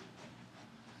states.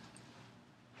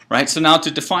 Right? So now to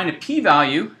define a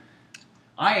p-value,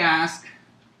 I ask,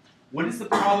 what is the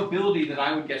probability that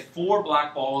I would get 4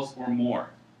 black balls or more?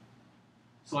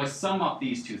 So I sum up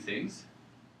these two things,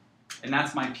 and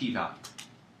that's my p-value.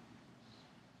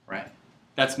 Right?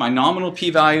 That's my nominal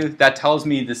p-value. That tells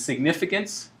me the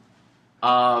significance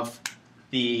of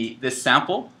this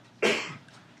sample.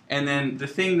 And then the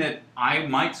thing that I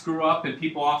might screw up, and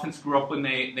people often screw up when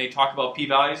they talk about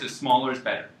p-values, is smaller is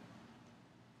better.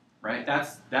 Right?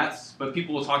 But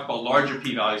people will talk about larger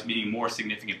p-values, meaning more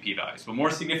significant p-values. But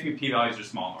more significant p-values are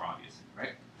smaller, obviously.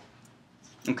 Right?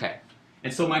 Okay.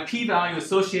 And so my p-value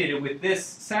associated with this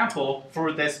sample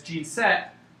for this gene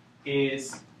set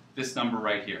is this number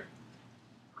right here.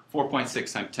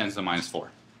 4.6 times 10 to the minus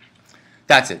 4.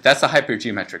 That's it. That's a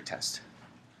hypergeometric test.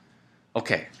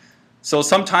 Okay. So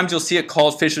sometimes you'll see it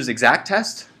called Fisher's exact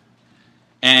test.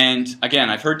 And again,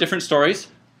 I've heard different stories,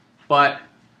 but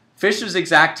Fisher's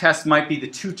exact test might be the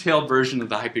two-tailed version of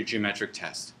the hypergeometric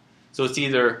test. So it's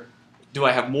either, do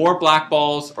I have more black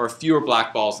balls or fewer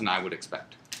black balls than I would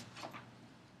expect?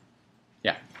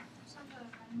 Yeah? Just have a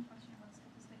random question about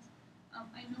statistics.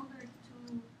 I know there are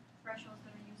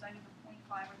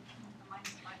 5 or the minus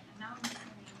 5. And now I'm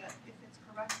assuming that if it's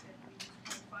corrected, we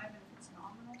use 0.5, and if it's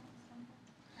nominal, it's 10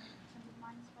 to the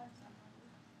minus 5. Is that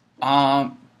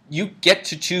right? You get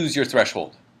to choose your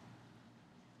threshold.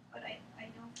 But I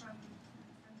know from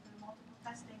the multiple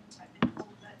testing, I've been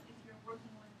told that if you're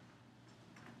working with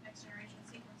next generation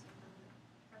sequencing, then the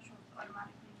threshold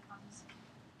automatically becomes 10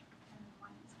 to the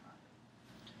minus 5.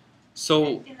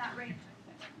 So In that range, I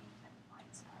don't mean 10 to the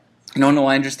minus 5. no,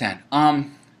 I understand.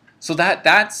 So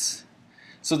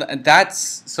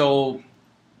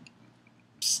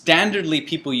standardly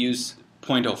people use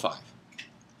 0.05.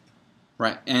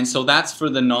 Right, and so that's for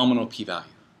the nominal p-value.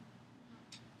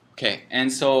 Okay,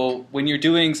 and so when you're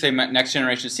doing, say, next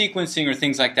generation sequencing or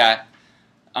things like that,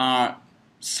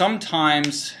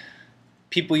 sometimes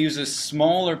people use a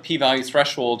smaller p-value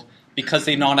threshold because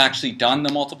they've not actually done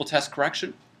the multiple test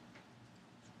correction.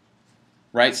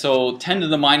 Right, so 10 to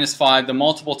the minus 5, the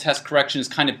multiple test correction is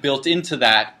kind of built into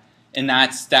that, and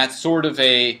that's sort of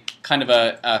a kind of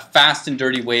a fast and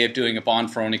dirty way of doing a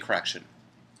bond-for-only correction.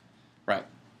 Right.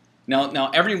 Now,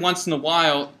 every once in a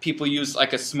while, people use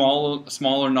like a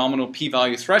smaller nominal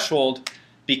p-value threshold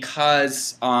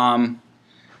because when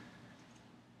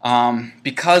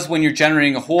you're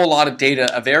generating a whole lot of data,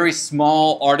 a very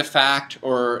small artifact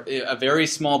or a very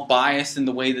small bias in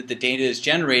the way that the data is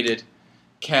generated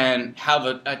can have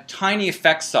a tiny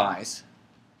effect size,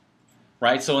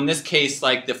 right? So in this case,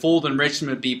 like the fold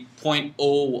enrichment would be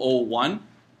 0.001,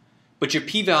 but your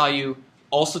p-value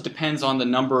also depends on the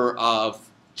number of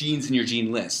genes in your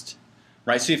gene list,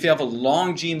 right? So if you have a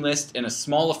long gene list and a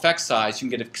small effect size, you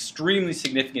can get an extremely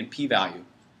significant p-value.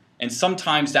 And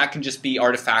sometimes that can just be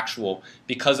artifactual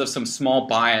because of some small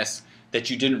bias that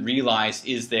you didn't realize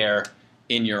is there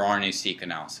in your RNA-seq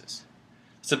analysis.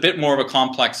 It's a bit more of a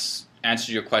complex answer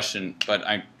to your question, but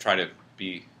I try to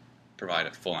provide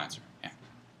a full answer. Yeah.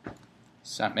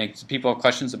 Does that make, do people have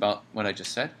questions about what I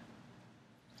just said?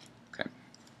 Okay.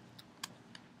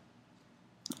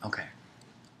 Okay.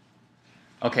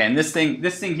 Okay, and this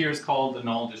thing here is called the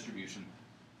null distribution.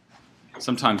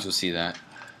 Sometimes you'll see that.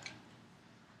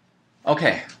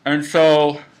 Okay, and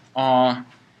so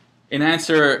in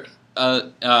answer,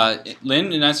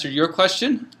 Lynn, in answer to your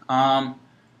question,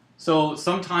 so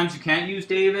sometimes you can't use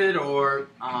David, or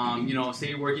say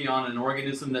you're working on an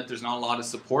organism that there's not a lot of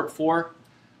support for.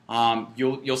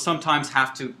 You'll sometimes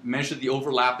have to measure the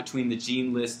overlap between the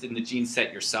gene list and the gene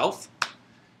set yourself,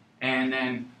 and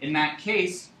then in that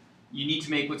case, you need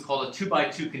to make what's called a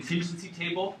 2x2 contingency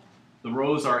table. The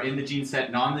rows are in the gene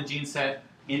set, not in the gene set,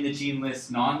 in the gene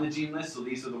list, not in the gene list. So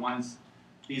these are the ones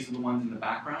in the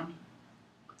background,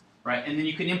 right? And then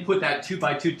you can input that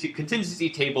 2x2 contingency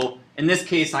table. In this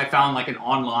case, I found like an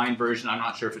online version. I'm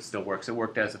not sure if it still works. It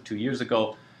worked as of 2 years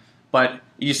ago. But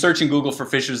you search in Google for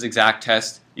Fisher's exact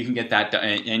test. You can get that done,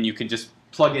 and you can just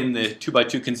plug in the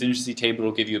 2x2 contingency table.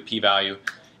 It'll give you a p-value.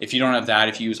 If you don't have that,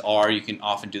 if you use R, you can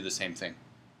often do the same thing.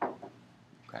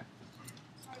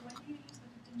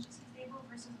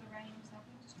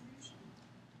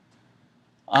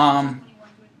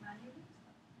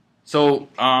 So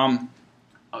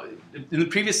in the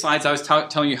previous slides, I was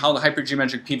telling you how the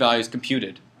hypergeometric p-value is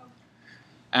computed.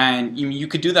 And you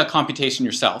could do that computation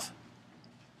yourself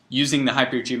using the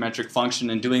hypergeometric function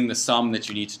and doing the sum that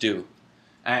you need to do.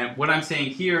 And what I'm saying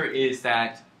here is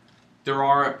that there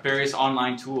are various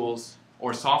online tools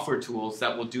or software tools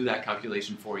that will do that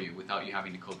calculation for you without you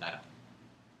having to code that up.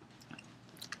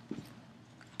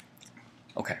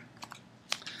 Okay,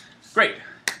 great.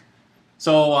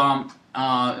 So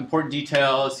important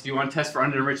details, if you want to test for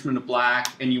under-enrichment of black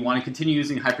and you want to continue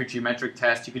using a hypergeometric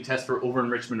test, you can test for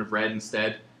over-enrichment of red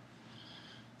instead.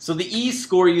 So the E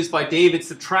score used by David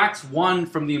subtracts 1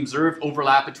 from the observed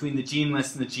overlap between the gene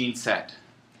list and the gene set.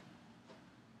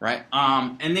 Right?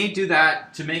 And they do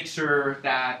that to make sure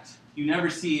that you never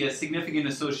see a significant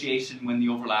association when the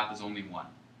overlap is only 1.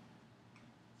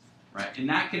 Right? And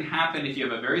that can happen if you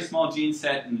have a very small gene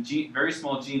set and a very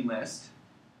small gene list.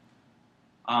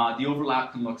 The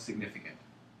overlap can look significant,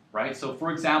 right? So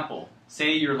for example,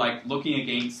 say you're like looking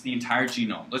against the entire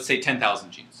genome. Let's say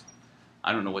 10,000 genes.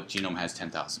 I don't know what genome has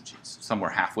 10,000 genes. Somewhere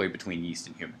halfway between yeast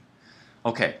and human.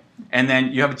 Okay, and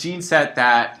then you have a gene set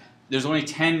that there's only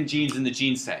 10 genes in the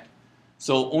gene set.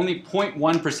 So only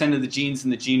 0.1% of the genes in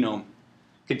the genome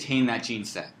contain that gene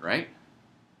set, right?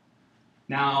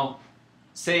 Now,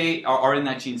 say are in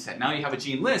that gene set. Now you have a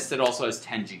gene list that also has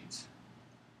 10 genes.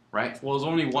 Right? Well, there's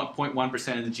only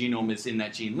 1.1% of the genome is in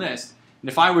that gene list. And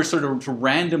if I were sort of to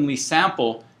randomly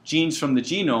sample genes from the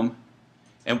genome,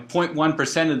 and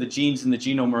 0.1% of the genes in the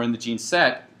genome are in the gene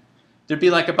set, there'd be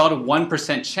like about a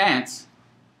 1% chance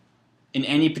in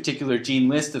any particular gene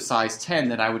list of size 10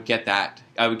 that I would get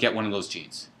one of those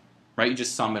genes. Right? You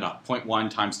just sum it up. 0.1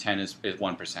 times 10 is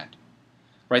 1%.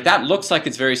 Right? That looks like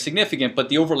it's very significant, but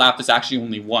the overlap is actually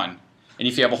only 1. And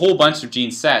if you have a whole bunch of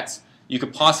gene sets, you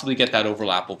could possibly get that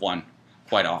overlap of 1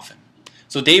 quite often.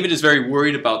 So David is very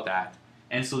worried about that.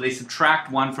 And so they subtract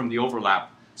 1 from the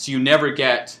overlap. So you never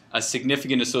get a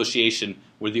significant association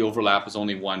where the overlap is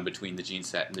only 1 between the gene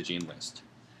set and the gene list.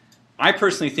 I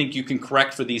personally think you can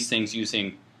correct for these things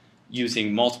using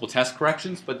multiple test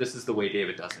corrections, but this is the way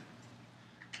David does it.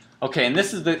 Okay, and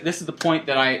this is the point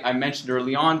that I mentioned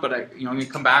early on, but I'm going to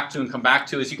come back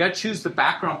to is you got to choose the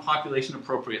background population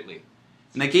appropriately.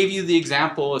 And I gave you the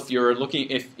example if you're looking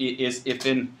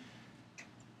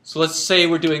so let's say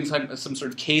we're doing some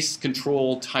sort of case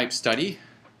control type study,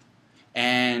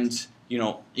 and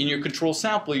in your control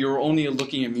sample you're only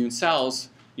looking at immune cells.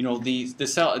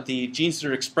 The genes that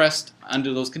are expressed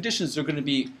under those conditions are going to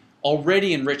be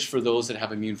already enriched for those that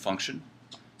have immune function.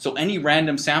 So any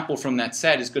random sample from that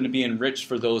set is going to be enriched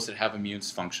for those that have immune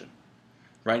function,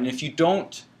 right? And if you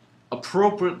don't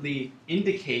appropriately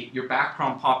indicate your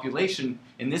background population,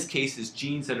 in this case is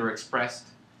genes that are expressed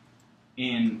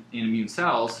in immune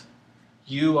cells,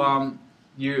 you're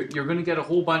going to get a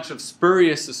whole bunch of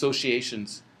spurious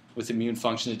associations with immune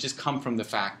function that just come from the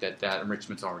fact that that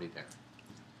enrichment's already there.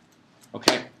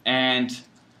 Okay, and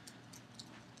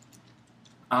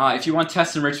if you want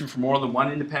test enrichment for more than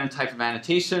one independent type of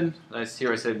annotation, as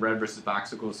here I said red versus black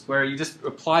so goes square, you just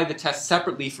apply the test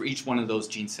separately for each one of those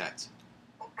gene sets.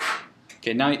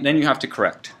 Okay, then you have to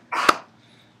correct.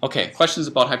 Okay, questions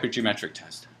about hypergeometric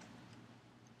test?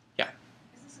 Yeah.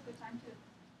 Is this a good time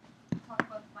to talk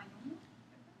about binomial?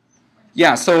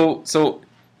 Yeah, so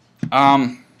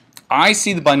I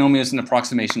see the binomial as an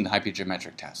approximation to the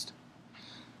hypergeometric test.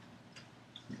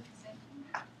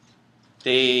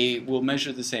 They will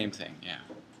measure the same thing, yeah.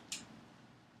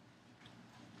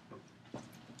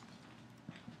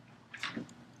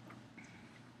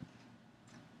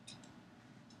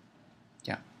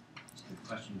 Yeah. Just a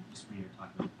question, just when you're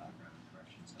talking about background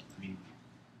correction stuff. I mean,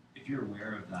 if you're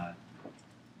aware of that,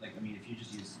 like, I mean, if you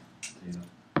just use,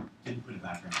 didn't put a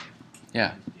background in, yeah,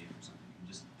 data or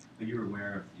something, but you're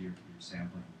aware of your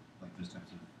sampling, like those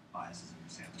types of biases in your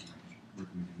sampling, like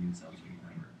working with immune cells, you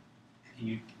remember. Can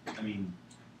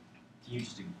you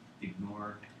just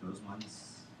ignore those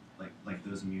ones, like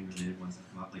those immune-related ones that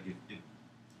come up? Like if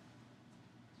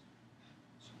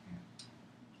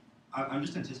I'm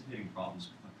just anticipating problems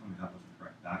coming up with the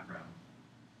correct background,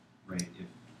 right?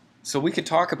 So we could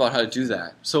talk about how to do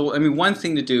that. So I mean, one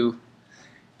thing to do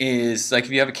is, like,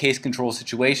 if you have a case control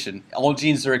situation, all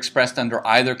genes that are expressed under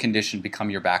either condition become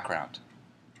your background,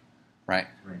 right?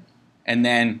 Right. And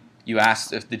then you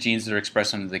ask if the genes that are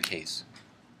expressed under the case,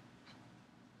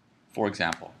 for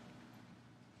example.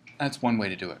 That's one way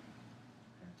to do it.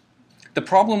 The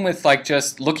problem with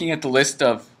just looking at the list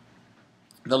of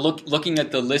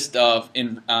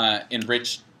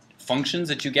enriched functions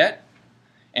that you get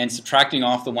and subtracting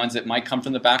off the ones that might come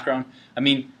from the background. I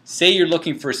mean, say you're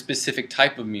looking for a specific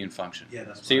type of immune function. Yeah,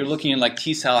 that's so you're looking at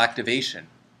T cell activation,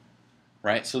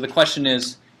 right? So the question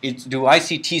is, do I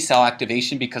see T cell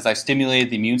activation because I've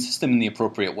stimulated the immune system in the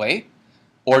appropriate way?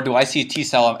 Or do I see T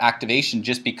cell activation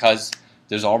just because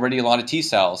there's already a lot of T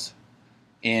cells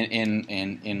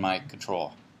in my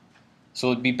control?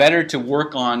 So it'd be better to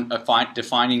work on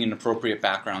defining an appropriate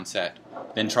background set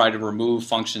than try to remove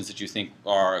functions that you think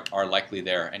are likely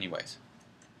there anyways.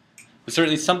 But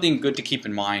certainly something good to keep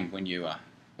in mind when you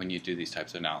do these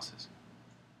types of analysis.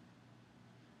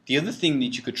 The other thing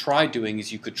that you could try doing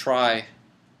is you could try,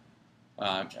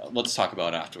 let's talk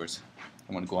about it afterwards.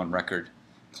 I want to go on record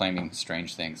claiming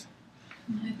strange things.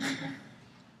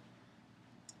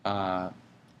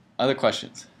 Other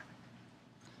questions?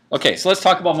 Okay, so let's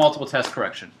talk about multiple test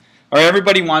correction. All right,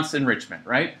 everybody wants enrichment,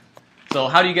 right? So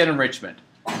how do you get enrichment?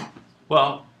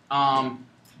 Well,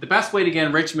 the best way to get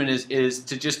enrichment is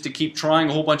to keep trying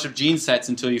a whole bunch of gene sets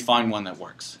until you find one that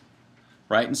works,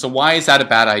 right? And so why is that a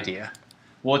bad idea?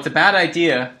 Well, it's a bad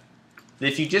idea that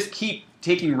if you just keep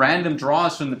taking random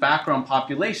draws from the background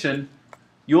population,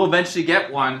 you'll eventually get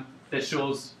one that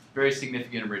shows very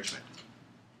significant enrichment,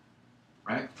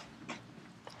 right?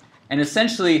 And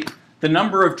essentially, the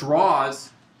number of draws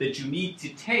that you need to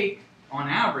take on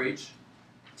average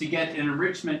to get an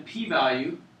enrichment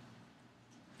p-value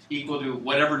equal to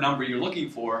whatever number you're looking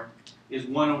for is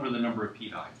 1 over the number of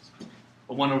p-values,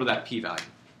 or 1 over that p-value.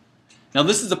 Now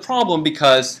this is a problem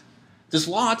because there's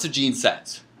lots of gene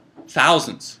sets,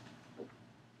 thousands,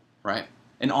 right?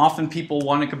 And often people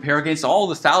want to compare against all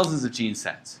the thousands of gene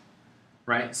sets,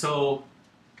 right? So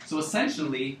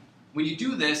essentially, when you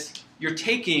do this, you're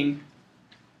taking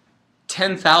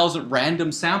 10,000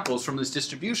 random samples from this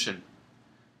distribution.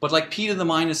 But like p to the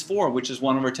minus 4, which is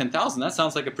 1 over 10,000, that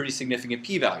sounds like a pretty significant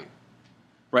p-value.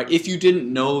 Right? If you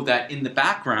didn't know that in the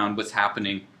background what's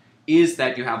happening is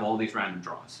that you have all these random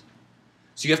draws.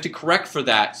 So you have to correct for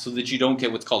that so that you don't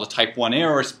get what's called a type 1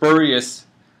 error or spurious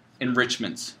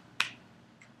enrichments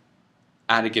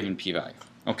at a given p-value.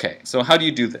 Okay, so how do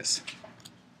you do this?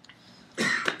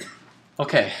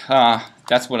 Okay,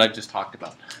 that's what I've just talked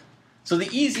about. So the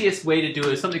easiest way to do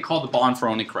it is something called the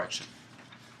Bonferroni correction.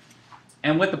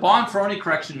 And what the Bonferroni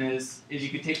correction is you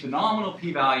can take the nominal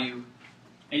p-value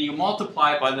and you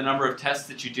multiply it by the number of tests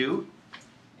that you do,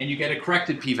 and you get a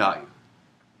corrected p-value.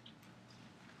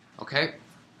 Okay?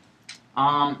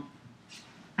 And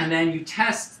then you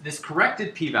test this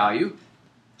corrected p-value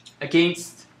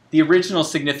against the original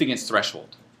significance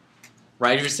threshold.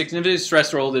 Right? If your significance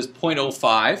threshold is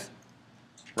 0.05,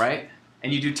 right?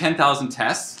 And you do 10,000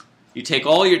 tests. You take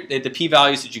all the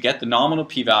p-values that you get, the nominal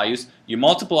p-values, you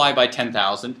multiply by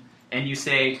 10,000, and you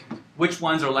say which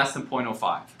ones are less than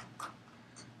 0.05.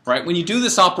 Right? When you do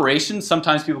this operation,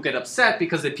 sometimes people get upset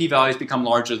because the p-values become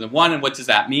larger than 1, and what does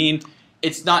that mean?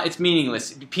 It's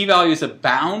meaningless. P-values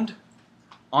abound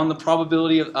on the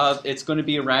probability of it's going to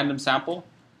be a random sample,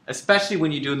 especially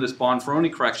when you do this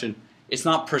Bonferroni correction. It's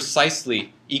not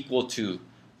precisely equal to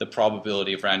the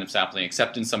probability of random sampling,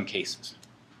 except in some cases.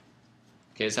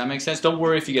 Okay, does that make sense? Don't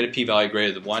worry if you get a p-value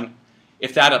greater than 1.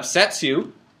 If that upsets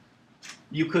you,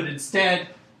 you could instead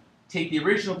take the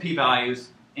original p-values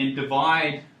and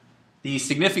divide the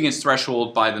significance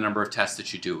threshold by the number of tests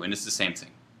that you do, and it's the same thing.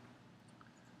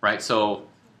 Right, so,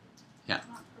 yeah.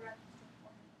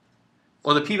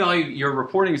 Well, the p-value you're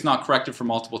reporting is not corrected for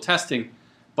multiple testing,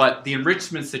 but the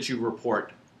enrichments that you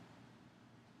report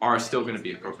are still going to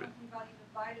be appropriate. P-value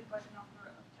divided by the number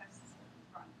of tests that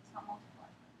we run. It's not multiplied.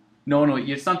 No,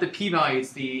 it's not the p-value,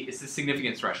 it's the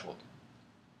significance threshold.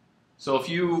 So if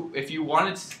you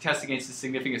wanted to test against the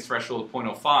significance threshold of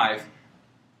 0.05,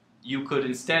 you could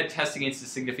instead test against the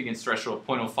significance threshold of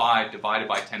 0.05 divided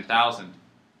by 10,000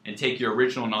 and take your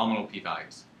original nominal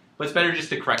p-values. But it's better just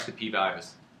to correct the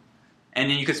p-values. And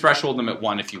then you could threshold them at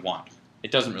 1 if you want.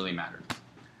 It doesn't really matter.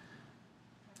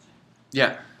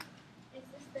 Yeah? Is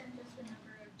this then just the number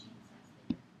of gene sets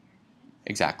that you're comparing?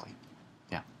 Exactly.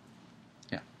 Yeah.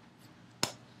 Yeah.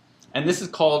 And this is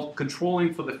called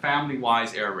controlling for the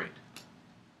family-wise error rate.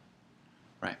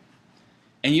 Right.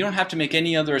 And you don't have to make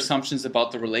any other assumptions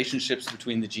about the relationships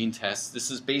between the gene tests.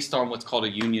 This is based on what's called a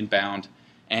union bound,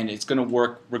 and it's going to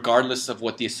work regardless of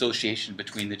what the association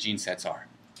between the gene sets are.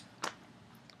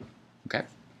 Okay?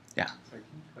 Yeah. Sorry,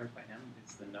 can you clarify, M?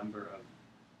 It's the number of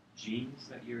genes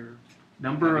that you're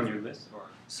Number having of your list, or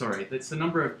sorry, that's the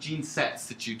number of gene sets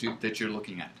that you're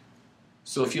looking at.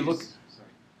 So if you look, sorry,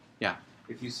 yeah.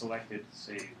 If you selected,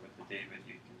 say, with the David,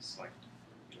 you can select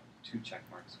 2 check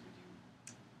marks.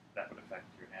 That would affect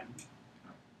your M.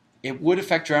 It would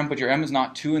affect your M, but your M is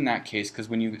not 2 in that case, because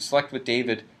when you select with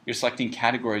David, you're selecting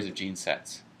categories of gene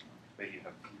sets. But you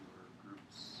have fewer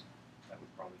groups that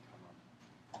would probably come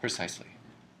up. Precisely.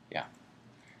 Yeah.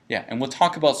 Yeah, and we'll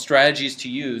talk about strategies to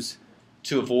use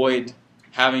to avoid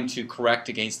having to correct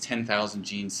against 10,000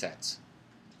 gene sets.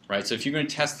 Right? So if you're going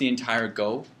to test the entire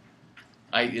Go,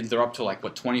 they're up to like,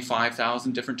 what,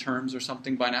 25,000 different terms or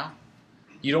something by now?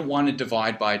 You don't want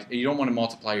to you don't want to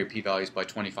multiply your p-values by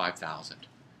 25,000.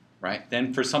 Right?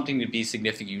 Then for something to be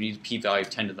significant, you need a p-value of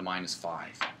 10 to the minus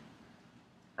 5.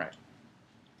 Right?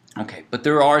 Okay, but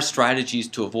there are strategies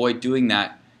to avoid doing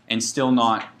that and still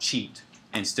not cheat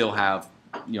and still have,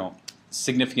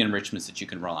 significant enrichments that you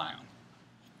can rely on.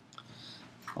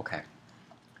 Okay.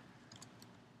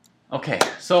 Okay,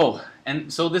 so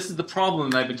this is the problem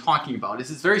that I've been talking about. This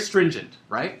is very stringent,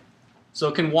 right? So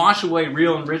it can wash away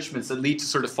real enrichments that lead to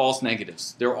sort of false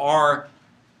negatives. There are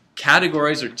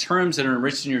categories or terms that are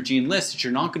enriched in your gene list that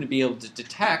you're not going to be able to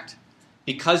detect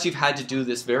because you've had to do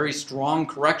this very strong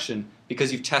correction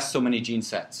because you've tested so many gene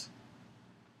sets.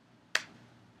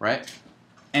 Right?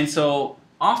 And so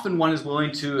often one is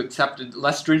willing to accept a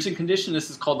less stringent condition. This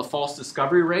is called the false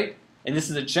discovery rate. And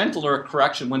this is a gentler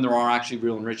correction when there are actually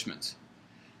real enrichments.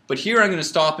 But here I'm going to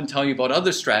stop and tell you about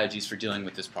other strategies for dealing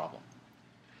with this problem.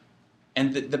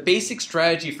 And the basic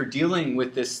strategy for dealing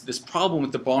with this problem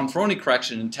with the Bonferroni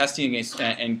correction and testing against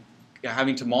and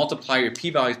having to multiply your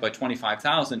p-values by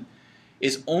 25,000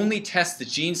 is only test the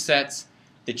gene sets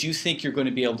that you think you're going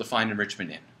to be able to find enrichment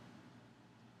in.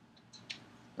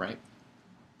 Right?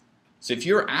 So if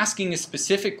you're asking a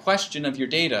specific question of your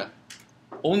data,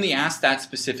 only ask that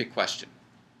specific question.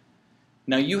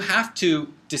 Now you have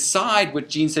to decide what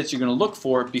gene sets you're going to look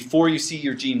for before you see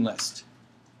your gene list.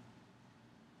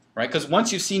 Right? Because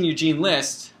once you've seen your gene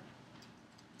list,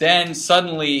 then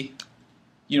suddenly,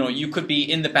 you could be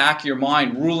in the back of your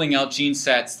mind ruling out gene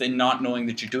sets and not knowing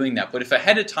that you're doing that. But if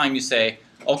ahead of time you say,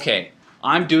 okay,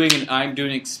 I'm doing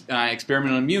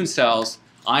experimental immune cells,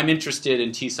 I'm interested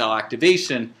in T cell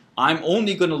activation, I'm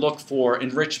only going to look for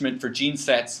enrichment for gene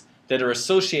sets that are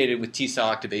associated with T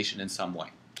cell activation in some way.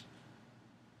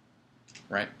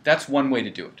 Right? That's one way to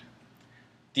do it.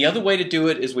 The other way to do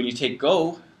it is when you take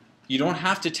Go, you don't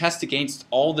have to test against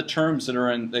all the terms that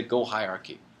are in the Go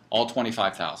hierarchy, all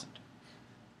 25,000.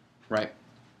 Right?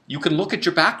 You can look at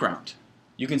your background.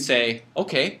 You can say,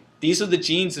 okay, these are the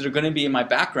genes that are going to be in my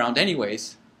background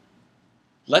anyways.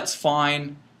 Let's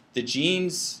find the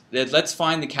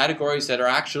categories that are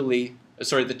actually,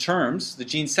 the terms, the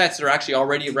gene sets that are actually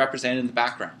already represented in the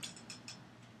background.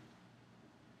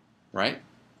 Right?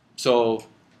 So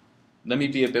let me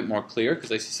be a bit more clear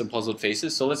because I see some puzzled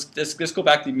faces. So let's go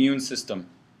back to the immune system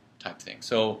type thing.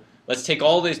 So let's take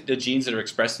all the genes that are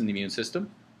expressed in the immune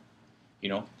system.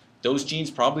 Those genes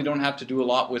probably don't have to do a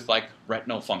lot with like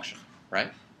retinal function,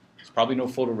 right? There's probably no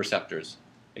photoreceptors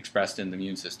expressed in the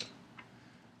immune system.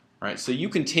 Right? So you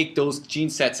can take those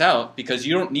gene sets out because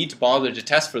you don't need to bother to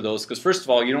test for those because first of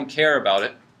all, you don't care about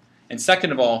it. And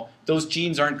second of all, those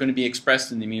genes aren't going to be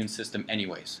expressed in the immune system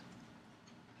anyways.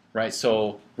 Right?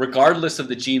 So regardless of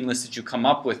the gene list that you come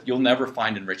up with, you'll never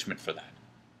find enrichment for that.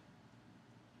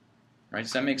 Right?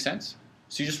 Does that make sense?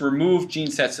 So you just remove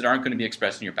gene sets that aren't going to be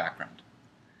expressed in your background.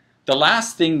 The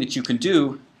last thing that you can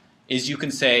do is you can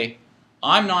say,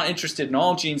 I'm not interested in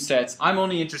all gene sets. I'm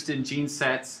only interested in gene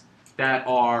sets that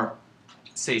are,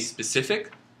 say,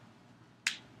 specific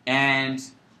and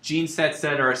gene sets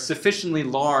that are sufficiently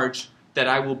large that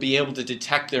I will be able to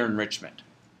detect their enrichment.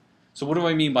 So what do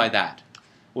I mean by that?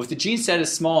 Well, if the gene set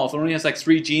is small, if it only has like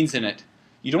 3 genes in it,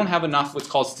 you don't have enough what's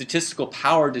called statistical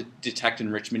power to detect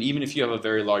enrichment, even if you have a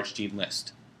very large gene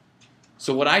list.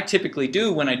 So what I typically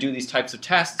do when I do these types of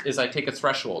tests is I take a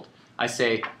threshold. I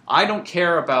say, I don't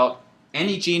care about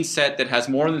any gene set that has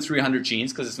more than 300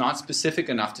 genes because it's not specific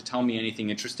enough to tell me anything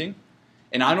interesting.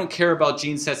 And I don't care about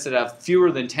gene sets that have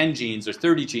fewer than 10 genes or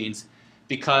 30 genes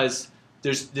because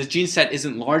the gene set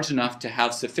isn't large enough to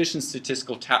have sufficient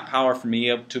statistical power for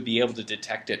me to be able to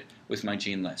detect it with my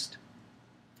gene list.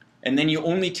 And then you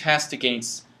only test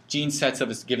against gene sets of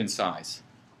a given size.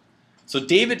 So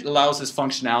David allows this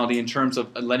functionality in terms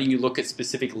of letting you look at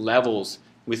specific levels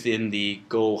within the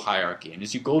Go hierarchy. And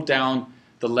as you go down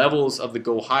the levels of the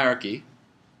Go hierarchy,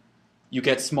 you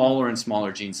get smaller and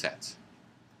smaller gene sets.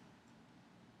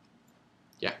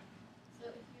 Yeah? So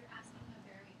if you're asking a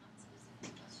very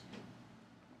unspecific question,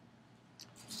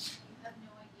 you have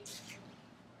no idea what you're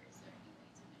looking for, is there any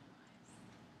way to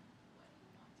minimize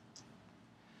what you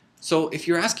want? So if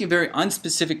you're asking a very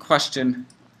unspecific question,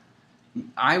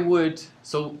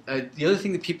 the other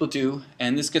thing that people do,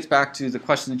 and this gets back to the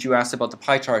question that you asked about the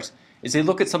pie charts, is they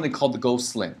look at something called the Go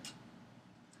Slim.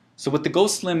 So what the Go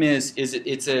Slim is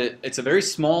it's a very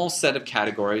small set of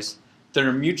categories that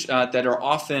are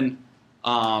often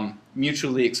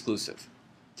mutually exclusive.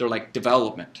 They're like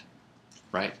development,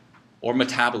 right, or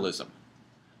metabolism,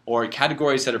 or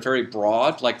categories that are very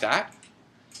broad like that.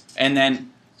 And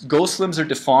then Go Slims are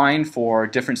defined for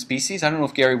different species. I don't know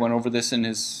if Gary went over this in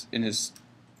his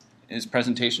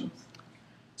presentation.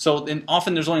 So then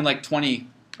often there's only like 20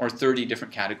 or 30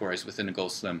 different categories within a Go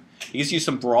Slim. It gives you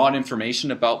some broad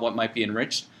information about what might be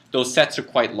enriched. Those sets are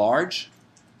quite large,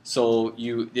 so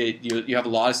you have a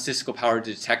lot of statistical power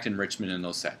to detect enrichment in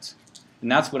those sets.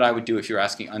 And that's what I would do if you're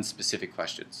asking unspecific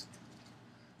questions.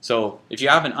 So if you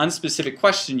have an unspecific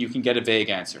question, you can get a vague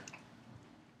answer.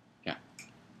 Yeah.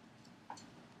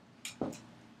 So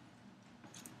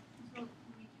can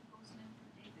we do Go Slim for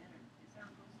David, or is there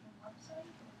a Go Slim website?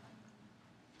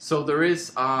 So there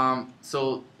is,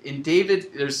 so in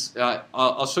David, there's,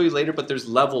 I'll show you later, but there's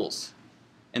levels.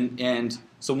 And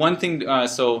so one thing,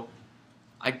 so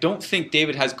I don't think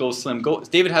David has Go Slim.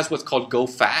 David has what's called Go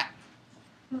Fat.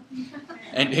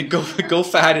 And Go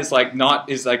Fat is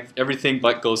like everything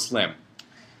but Go Slim,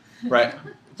 right?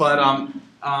 But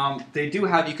they do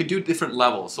have, you could do different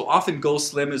levels. So often Go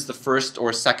Slim is the first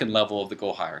or second level of the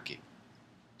Go hierarchy.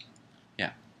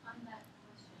 Yeah. On that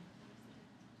question, what is the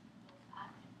difference between Go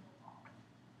Fat and Go All?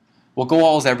 Well, Go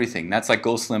All is everything. That's like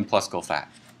Go Slim plus Go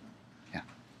Fat. Yeah.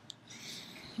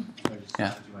 So I just Yeah.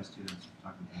 talked to my students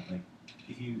talking about like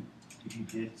if you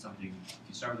did something, if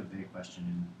you start with a big question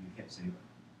and you hit say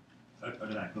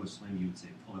under that Go Slim, you would say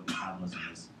pull up metabolism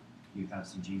is you have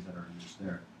some genes that are enriched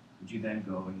there. Would you then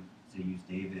go and say use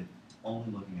David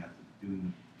only looking at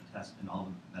doing the test in all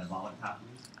the metabolic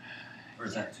pathways? Or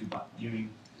is that too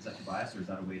is that too biased, or is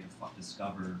that a way to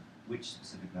discover which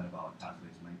specific metabolic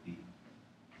pathways might be?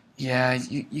 Yeah,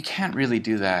 you can't really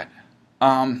do that.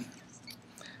 I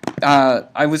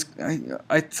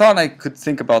thought I could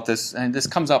think about this, and this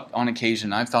comes up on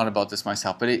occasion. I've thought about this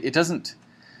myself, but it doesn't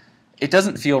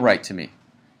feel right to me,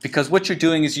 because what you're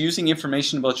doing is using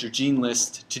information about your gene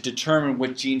list to determine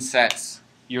what gene sets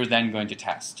you're then going to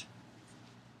test,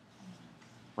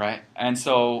 right? And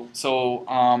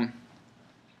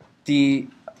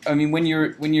when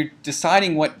you're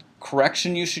deciding what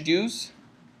correction you should use,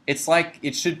 it's like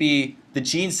it should be the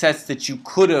gene sets that you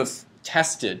could have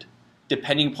tested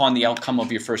depending upon the outcome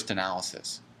of your first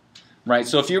analysis, right?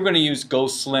 So if you're going to use Go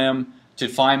Slim to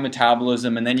find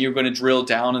metabolism, and then you're going to drill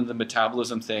down in the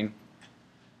metabolism thing,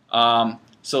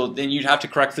 so then you'd have to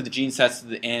correct for the gene sets at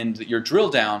the end that your drill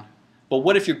down. But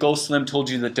what if your Go Slim told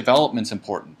you that development's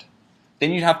important?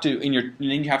 Then you have to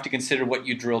consider what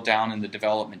you drill down in the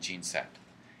development gene set,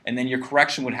 and then your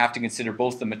correction would have to consider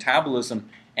both the metabolism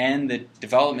and the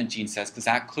development gene sets, because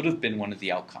that could have been one of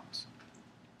the outcomes.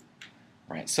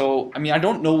 Right. So, I mean, I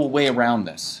don't know a way around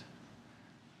this.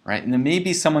 Right. And then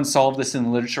maybe someone solved this in the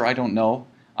literature. I don't know.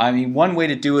 I mean, one way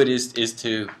to do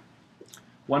it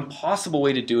one possible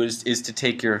way to do it is to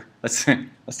take your, let's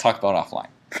talk about offline.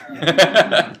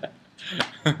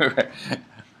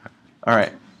 All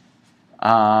right.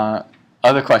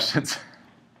 Other questions?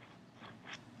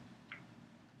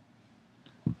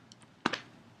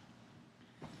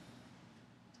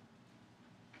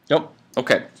 Nope.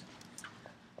 Okay.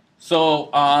 So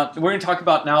we're going to talk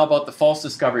now about the false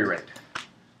discovery rate.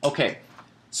 Okay.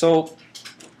 So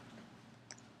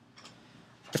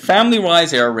the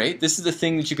family-wise error rate, this is the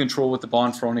thing that you control with the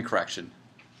Bonferroni correction.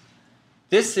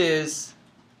 This is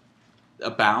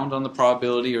a bound on the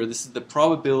probability, or this is the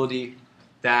probability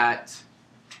that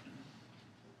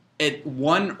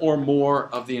one or more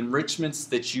of the enrichments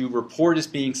that you report as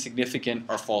being significant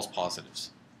are false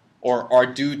positives, or are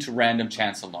due to random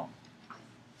chance alone.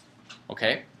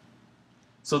 Okay?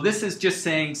 So this is just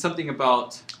saying something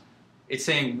about, it's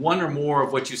saying one or more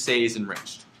of what you say is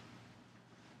enriched.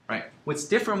 Right? What's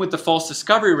different with the false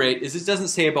discovery rate is it doesn't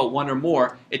say about one or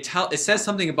more, it says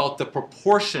something about the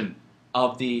proportion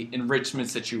of the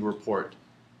enrichments that you report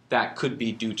that could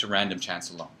be due to random chance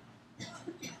alone.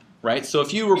 Right? So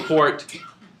if you report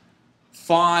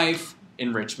 5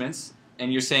 enrichments,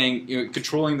 and you're saying you're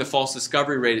controlling the false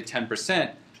discovery rate at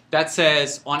 10%, that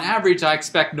says, on average, I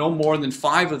expect no more than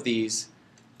 5 of these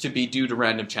to be due to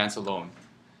random chance alone.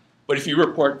 But if you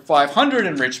report 500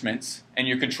 enrichments, and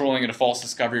you're controlling at a false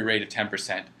discovery rate of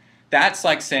 10%, that's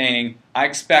like saying, I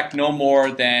expect no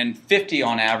more than 50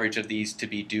 on average of these to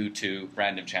be due to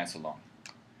random chance alone.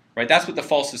 Right? That's what the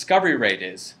false discovery rate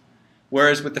is.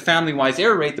 Whereas with the family-wise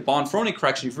error rate, the Bonferroni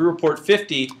correction, if you report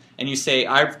 50 and you say,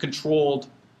 I've controlled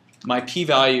my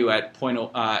p-value at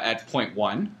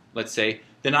 0.1, let's say,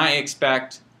 then I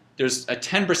expect there's a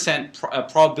 10%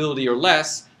 probability or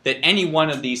less that any one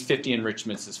of these 50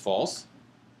 enrichments is false.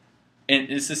 And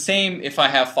it's the same if I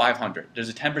have 500. There's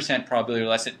a 10% probability or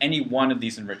less that any one of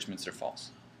these enrichments are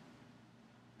false.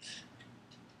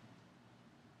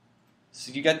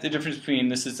 So you get the difference between,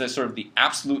 this is sort of the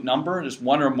absolute number, there's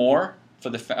one or more for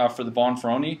the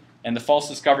Bonferroni, and the false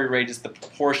discovery rate is the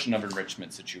proportion of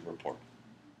enrichments that you report.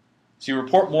 So you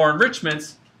report more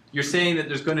enrichments, you're saying that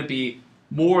there's going to be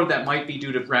more that might be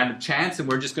due to random chance, and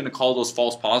we're just going to call those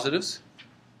false positives.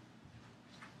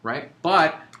 Right?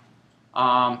 But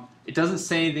it doesn't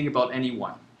say anything about any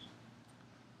one.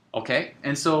 Okay?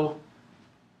 And so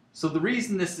the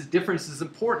reason this difference is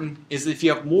important is if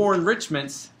you have more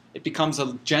enrichments, it becomes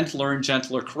a gentler and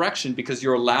gentler correction because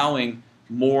you're allowing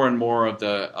more and more of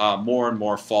the more and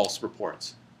more false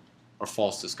reports or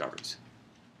false discoveries.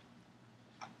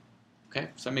 Okay?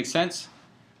 Does that make sense?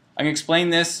 I can explain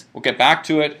this. We'll get back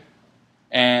to it.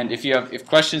 And if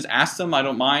questions, ask them. I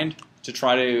don't mind to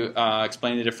try to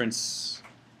explain the difference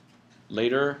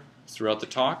later throughout the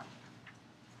talk.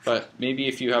 But maybe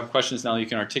if you have questions now you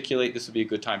can articulate, this would be a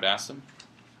good time to ask them.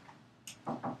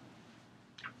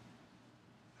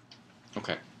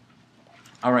 Okay.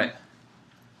 All right.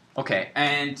 Okay,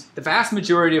 and the vast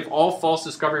majority of all false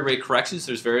discovery rate corrections,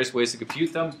 there's various ways to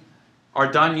compute them,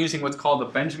 are done using what's called the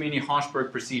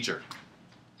Benjamini-Hochberg procedure.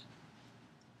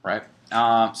 Right?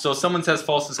 So someone says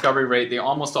false discovery rate, they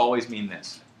almost always mean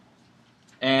this.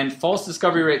 And false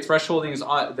discovery rate thresholding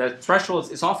the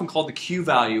threshold is often called the Q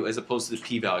value as opposed to the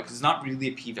P value because it's not really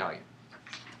a P value.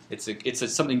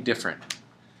 It's something different.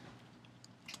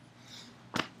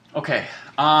 Okay,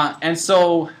 and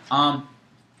so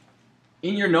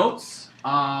in your notes,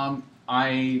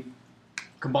 I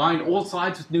combine old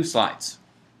slides with new slides.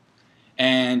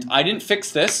 And I didn't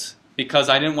fix this because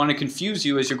I didn't want to confuse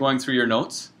you as you're going through your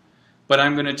notes. But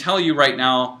I'm going to tell you right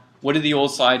now what are the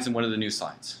old slides and what are the new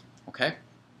slides. Okay?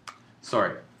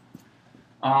 Sorry.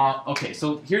 Okay,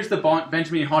 so here's the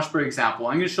Benjamin and Hochberg example.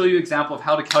 I'm going to show you an example of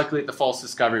how to calculate the false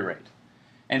discovery rate.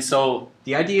 And so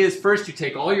the idea is first you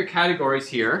take all your categories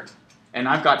here, and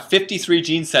I've got 53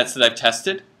 gene sets that I've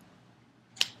tested.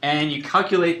 And you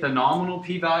calculate the nominal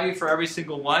p-value for every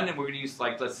single one, and we're going to use,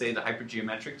 like, let's say, the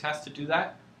hypergeometric test to do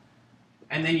that.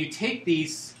 And then you take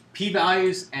these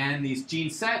p-values and these gene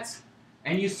sets,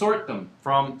 and you sort them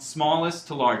from smallest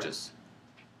to largest.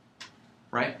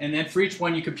 Right? And then for each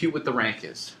one, you compute what the rank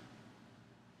is.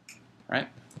 Right?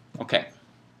 Okay.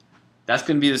 That's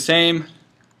going to be the same.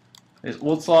 There's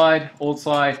old slide,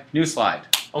 new slide.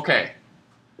 Okay.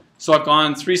 So I've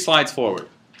gone 3 slides forward.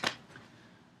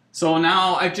 So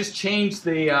now I've just changed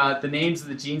the names of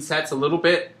the gene sets a little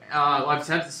bit. I've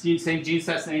set the same gene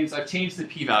sets names. I've changed the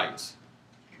p-values.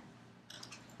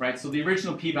 Right? So the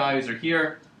original p-values are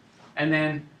here. And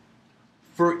then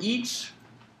for each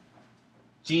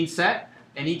gene set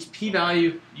and each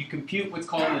p-value, you compute what's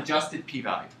called an adjusted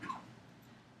p-value.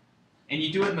 And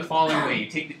you do it in the following way. You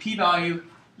take the p-value,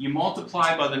 you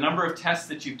multiply by the number of tests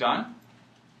that you've done,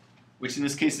 which in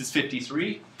this case is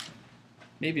 53.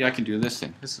 Maybe I can do this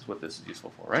thing. This is what this is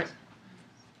useful for, right?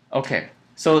 Okay,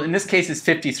 so in this case it's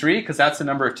 53 because that's the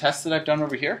number of tests that I've done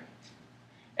over here.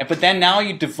 But then now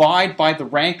you divide by the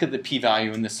rank of the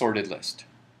p-value in the sorted list.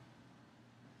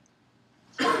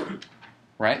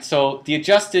 Right, so the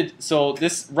adjusted, so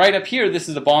this right up here, this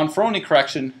is a Bonferroni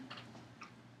correction,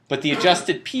 but the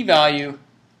adjusted p-value,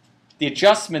 the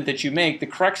adjustment that you make, the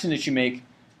correction that you make,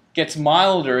 gets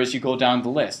milder as you go down the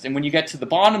list. And when you get to the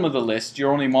bottom of the list,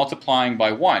 you're only multiplying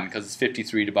by 1 because it's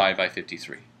 53 divided by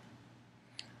 53.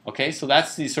 Okay, so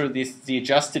that's the sort of the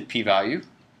adjusted p-value,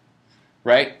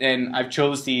 right? And I've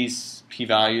chose these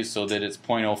p-values so that it's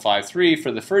 0.053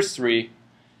 for the first 3,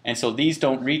 and so these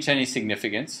don't reach any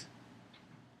significance.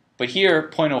 But here,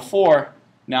 0.04,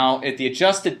 now at the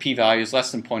adjusted p-value is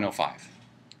less than 0.05.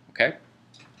 Okay?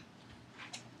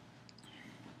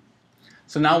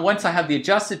 So now once I have the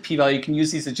adjusted p-value, you can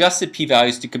use these adjusted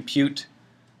p-values to compute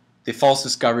the false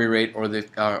discovery rate or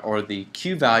the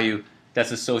q-value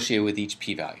that's associated with each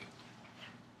p-value.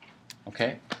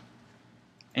 Okay?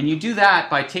 And you do that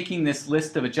by taking this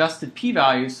list of adjusted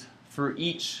p-values for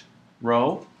each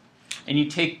row, and you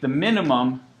take the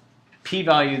minimum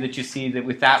p-value that you see that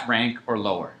with that rank or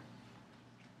lower.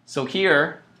 So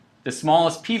here, the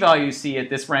smallest p-value you see at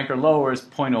this rank or lower is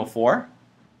 0.04.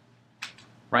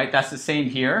 Right? That's the same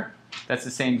here, that's the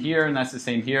same here, and that's the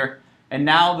same here. And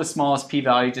now the smallest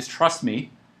p-value, just trust me,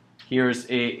 here is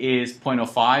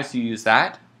 0.05, so you use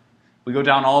that. We go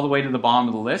down all the way to the bottom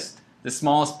of the list. The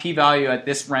smallest p-value at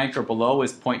this rank or below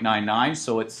is 0.99,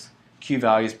 so its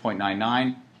q-value is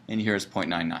 0.99, and here is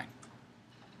 0.99.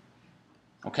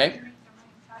 Okay?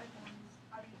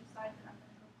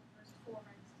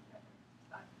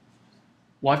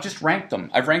 Well, I've just ranked them.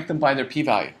 I've ranked them by their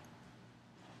p-value.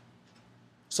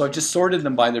 So I've just sorted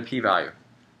them by their p-value.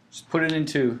 Just put it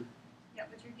into... Yeah,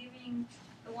 but you're giving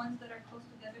the ones that are close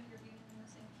together, you're giving them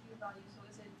the same q-value. So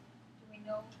is it, do we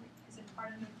know, is it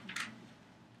part of the...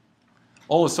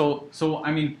 Oh, so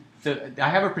I mean, I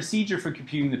have a procedure for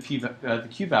computing the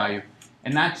q-value,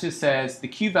 and that just says the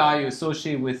q-value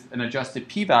associated with an adjusted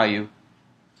p-value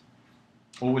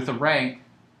or with a rank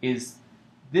is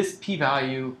this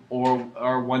p-value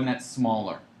or one that's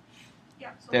smaller,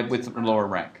 Yeah, so that with a lower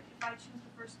rank. If I choose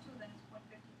the first 2, then it's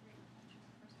 0.53. If I choose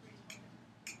the first 3, it's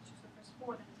 0.53. If I choose the first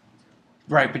 4, then it's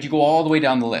 0.04. Right, but you go all the way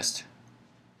down the list.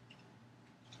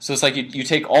 So it's like you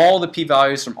take all the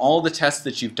p-values from all the tests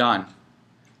that you've done,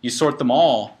 you sort them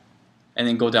all, and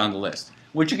then go down the list.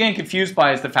 What you're getting confused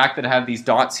by is the fact that I have these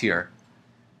dots here.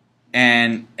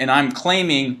 And I'm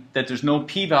claiming that there's no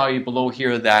p-value below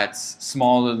here that's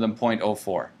smaller than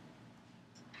 0.04.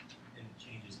 And it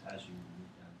changes as you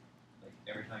move down. Like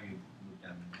every time you move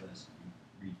down the list,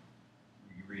 you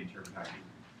reinterpret how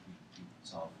you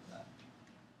solve for that.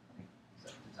 I think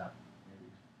is that maybe?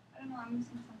 I don't know, I'm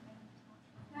missing something.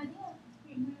 The idea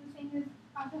you're saying is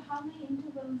after how many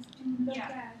intervals do you look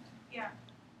at? Yeah,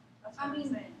 that's I what I'm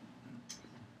mean, saying.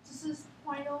 This is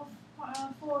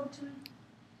 0.04 to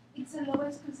it's the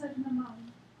lowest to a certain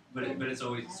amount. But it's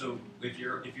always so if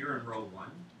you're in row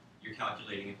 1, you're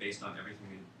calculating it based on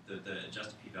everything the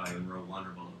adjusted p-value in row 1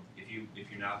 or below. If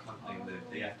you're now calculating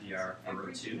the FDR for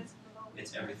row 2,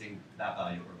 it's everything that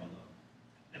value or below.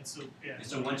 And so, yeah. And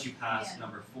so once you pass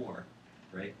number 4,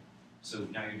 right? So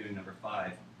now you're doing number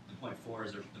 5. The 0.4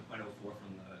 is the 0.04 from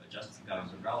the adjusted p-value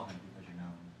is irrelevant because you're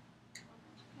now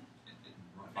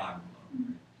 5 and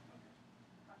below.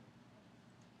 Right?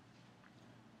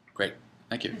 Great,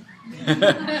 thank you. Can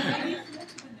you flip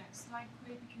to the next slide,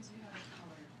 Quaid, because you have a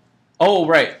color? Oh,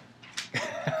 right.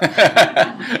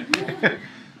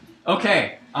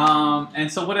 Okay,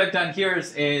 and so what I've done here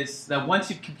is that once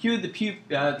you've computed the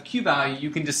Q value, you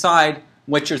can decide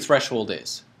what your threshold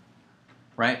is,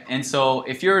 right? And so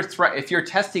if you're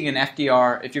testing an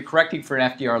FDR, if you're correcting for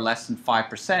an FDR less than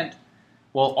 5%,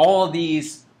 well, all of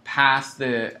these pass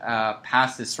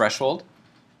this threshold,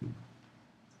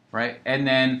 right? And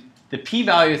then the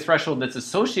p-value threshold that's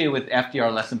associated with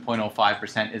FDR less than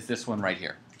 0.05% is this one right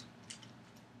here,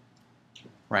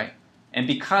 right? And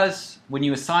because when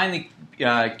you assign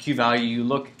the Q value, you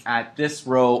look at this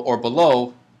row or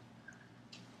below,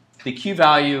 the Q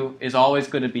value is always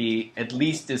going to be at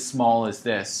least as small as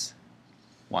this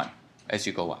one as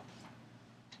you go up.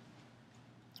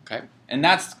 Okay, and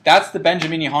that's the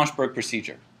Benjamini-Honchberg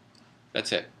procedure.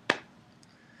 That's it.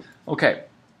 Okay.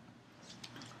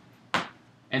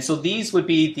 And so these would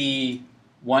be the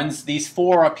ones, these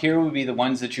 4 up here would be the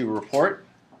ones that you report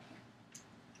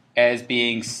as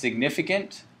being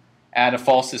significant at a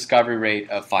false discovery rate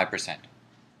of 5%.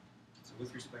 So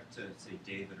with respect to, say,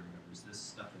 David or whatever, is this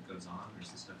stuff that goes on, or is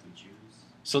this stuff we choose?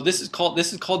 So this is called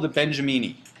the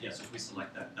Benjamini. Yeah, so if we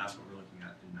select that, that's what we're looking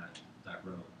at in that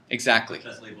row. Exactly.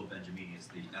 That's labeled Benjamini as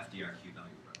the FDRQ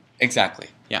value row. Exactly.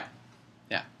 Yeah.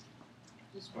 Yeah.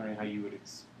 Just wondering how you would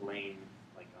explain,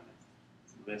 like on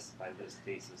a list by list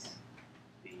basis,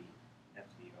 the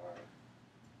FDR.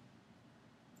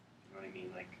 You know what I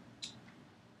mean? Like,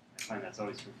 I find that's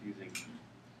always confusing.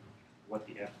 What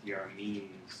the FDR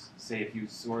means. Say if you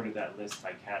sorted that list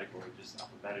by category just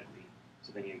alphabetically,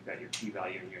 so then you've got your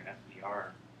p-value and your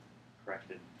FDR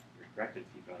corrected, your corrected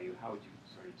p-value. How would you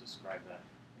sort of describe that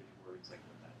in words, like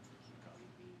what that p-value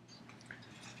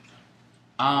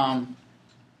means?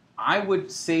 I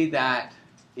would say that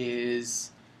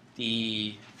is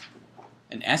an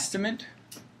estimate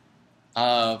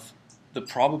of the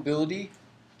probability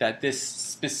that this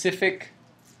specific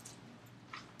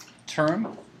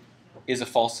term is a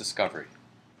false discovery,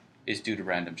 is due to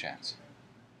random chance.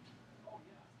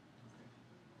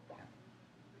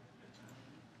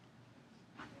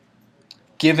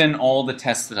 Given all the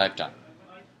tests that I've done.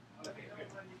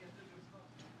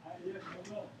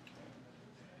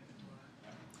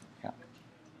 Yeah.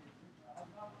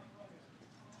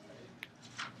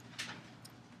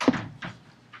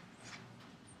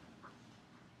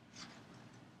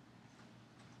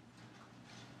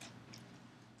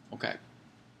 Okay.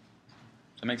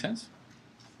 Does that make sense?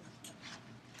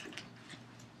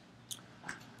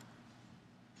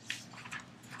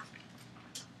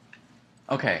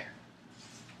 Okay.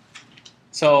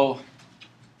 So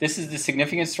this is the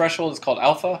significance threshold. It's called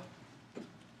alpha.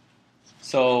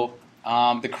 So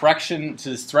the correction to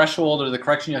this threshold, or the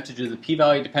correction you have to do to the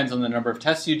p-value, depends on the number of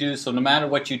tests you do. So no matter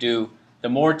what you do, the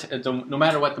more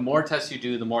tests you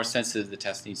do, the more sensitive the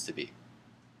test needs to be.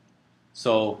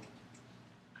 So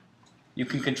you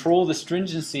can control the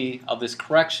stringency of this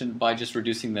correction by just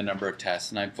reducing the number of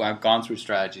tests. And I've gone through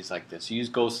strategies like this. You use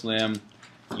GoSlim.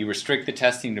 You restrict the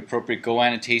testing to appropriate Go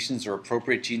annotations or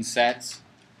appropriate gene sets.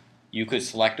 You could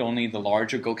select only the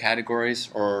larger Go categories,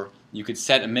 or you could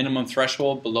set a minimum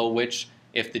threshold below which,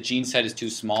 if the gene set is too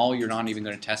small, you're not even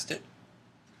going to test it.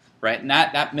 Right? And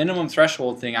that minimum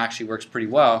threshold thing actually works pretty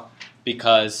well,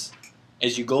 because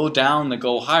as you go down the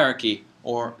Go hierarchy,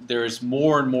 or there's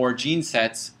more and more gene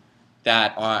sets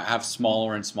that have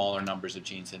smaller and smaller numbers of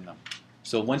genes in them.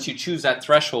 So once you choose that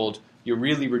threshold, you're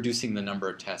really reducing the number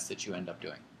of tests that you end up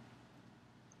doing.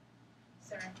 Is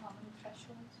there a common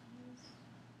threshold to use?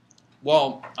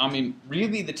 Well, I mean,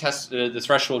 really the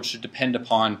threshold should depend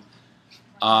upon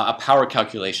a power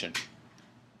calculation.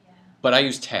 Yeah. But I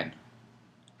use 10.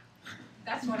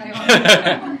 That's what I want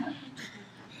to know.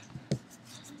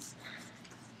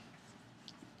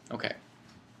 Okay.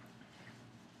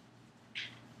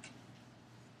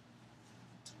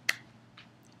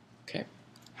 Okay.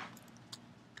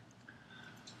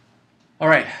 All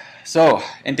right. So,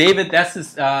 and David, that's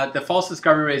the false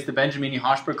discovery rate is the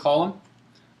Benjamini-Honchberg column.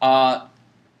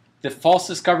 The false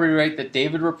discovery rate that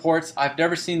David reports, I've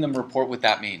never seen them report what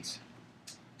that means.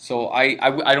 So I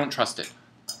don't trust it.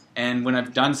 And when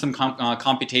I've done some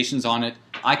computations on it,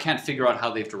 I can't figure out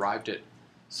how they've derived it.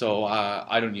 So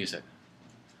I don't use it.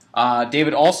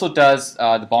 David also does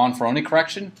the Bonferroni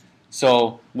correction.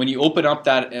 So when you open up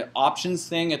that options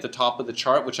thing at the top of the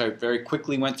chart, which I very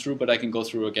quickly went through, but I can go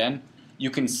through again, you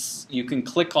can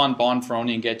click on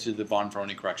Bonferroni and get to the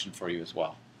Bonferroni correction for you as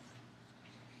well.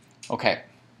 Okay.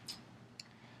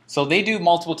 So they do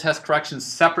multiple test corrections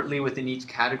separately within each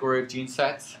category of gene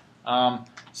sets.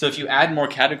 So if you add more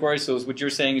categories, so what you're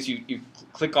saying is you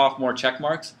click off more check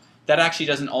marks, that actually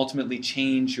doesn't ultimately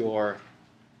change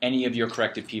any of your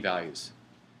corrected p-values,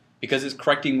 because it's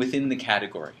correcting within the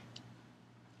category,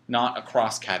 not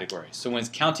across categories. So when it's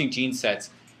counting gene sets,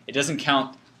 it doesn't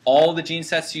count all the gene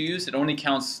sets you use, it only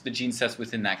counts the gene sets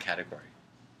within that category.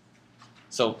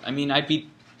 So, I mean,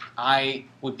 I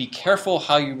would be careful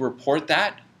how you report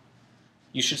that.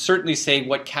 You should certainly say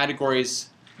what categories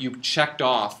you checked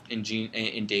off in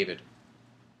David.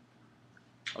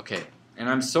 Okay, and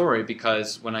I'm sorry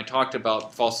because when I talked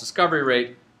about false discovery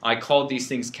rate, I called these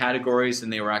things categories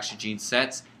and they were actually gene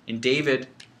sets. In David,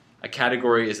 a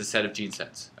category is a set of gene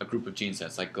sets, a group of gene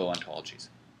sets like Go ontologies.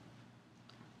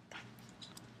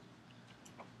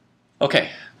 Okay,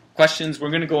 questions?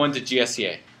 We're going to go into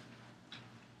GSEA.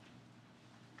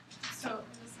 So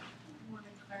I just want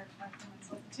to clarify for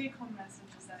myself. The take-home message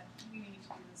is that we need to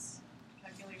do this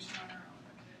calculation on our own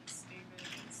because David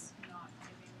is not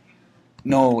giving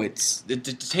you... No, it's the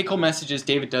take-home message is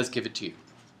David does give it to you.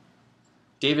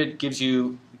 David gives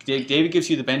you the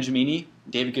Benjamini,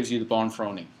 David gives you the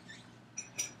Bonferroni.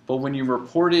 But when you're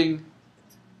reporting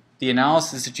the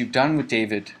analysis that you've done with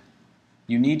David,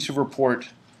 you need to report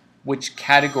which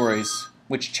categories,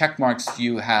 which check marks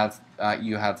you have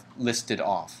listed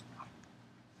off.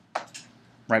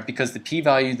 Right? Because the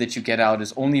p-value that you get out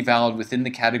is only valid within the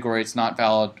category, it's not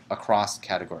valid across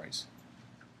categories.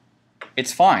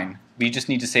 It's fine, we just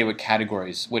need to say what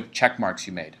categories, what check marks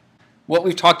you made. What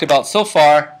we've talked about so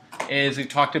far is we've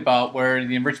talked about where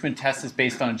the enrichment test is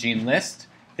based on a gene list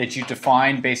that you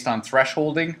define based on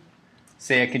thresholding,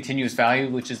 say a continuous value,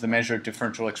 which is the measure of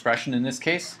differential expression in this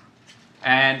case.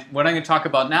 And what I'm going to talk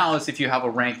about now is if you have a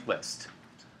ranked list.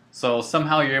 So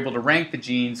somehow you're able to rank the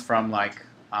genes from like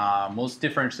most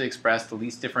differentially expressed to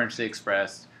least differentially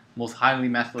expressed, most highly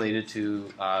methylated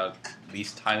to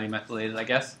least highly methylated, I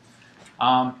guess.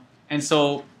 And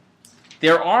so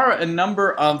there are a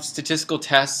number of statistical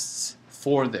tests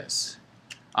for this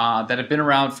that have been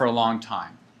around for a long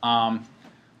time.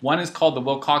 One is called the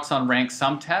Wilcoxon rank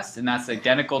sum test, and that's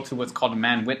identical to what's called a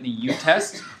Mann-Whitney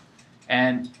U-test.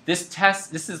 And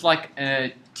this is like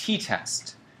a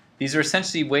t-test. These are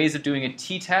essentially ways of doing a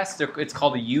t-test. It's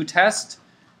called a U-test,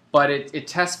 but it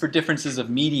tests for differences of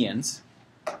medians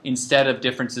instead of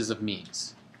differences of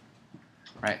means.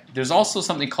 Right? There's also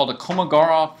something called a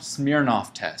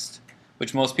Kolmogorov-Smirnov test,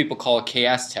 which most people call a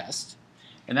KS test.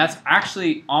 And that's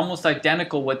actually almost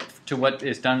identical to what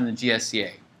is done in the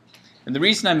GSEA. And the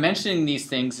reason I'm mentioning these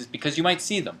things is because you might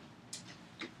see them.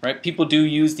 Right? People do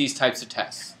use these types of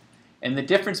tests. And the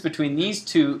difference between these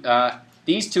two are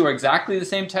exactly the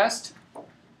same test.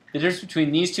 The difference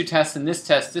between these two tests and this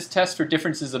test for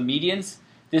differences of medians,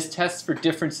 this test for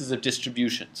differences of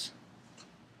distributions.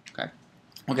 Okay?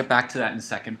 We'll get back to that in a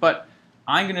second. But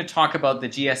I'm going to talk about the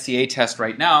GSEA test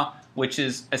right now, which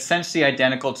is essentially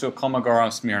identical to a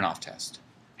Kolmogorov-Smirnov test.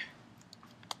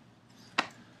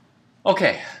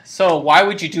 Okay, so why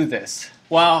would you do this?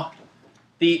 Well,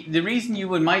 the reason you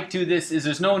might do this is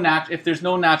if there's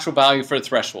no natural value for a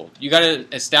threshold. You got to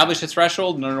establish a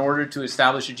threshold in order to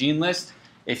establish a gene list.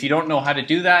 If you don't know how to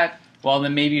do that, well,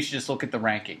 then maybe you should just look at the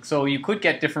ranking. So you could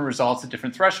get different results at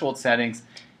different threshold settings.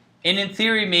 And in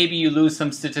theory, maybe you lose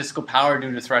some statistical power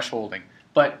due to thresholding.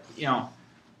 But, you know,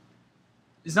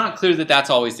 it's not clear that that's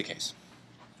always the case.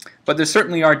 But there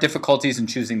certainly are difficulties in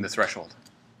choosing the threshold.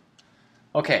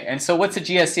 Okay, and so what's a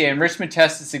GSEA enrichment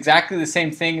test? It's exactly the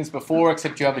same thing as before,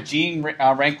 except you have a gene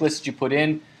rank list you put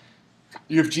in.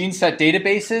 You have gene set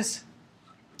databases.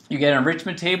 You get an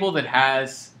enrichment table that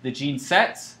has the gene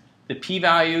sets, the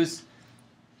p-values,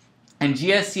 and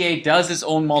GSEA does its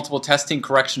own multiple testing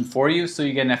correction for you, so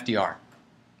you get an FDR.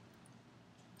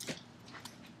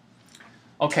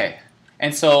 Okay,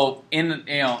 and so in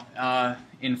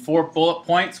 4 bullet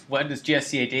points, what does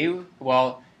GSEA do?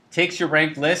 Well, it takes your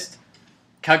ranked list,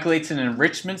 calculates an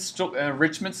enrichment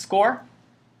score,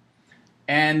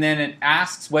 and then it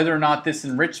asks whether or not this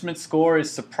enrichment score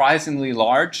is surprisingly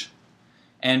large.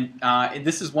 And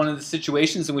this is one of the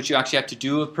situations in which you actually have to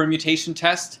do a permutation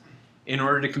test in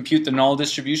order to compute the null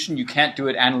distribution. You can't do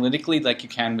it analytically like you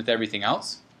can with everything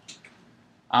else.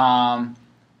 And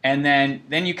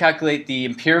then you calculate the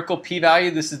empirical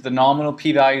p-value. This is the nominal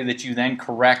p-value that you then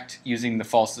correct using the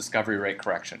false discovery rate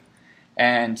correction.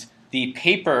 And the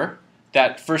paper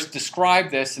that first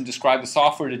described this and described the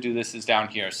software to do this is down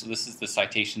here. So this is the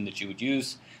citation that you would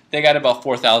use. They got about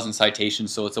 4,000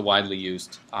 citations, so it's a widely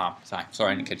used. Sorry,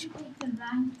 I didn't catch you. Take the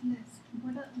ranked list.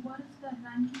 What is the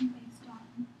ranking based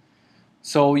on?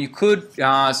 So you could,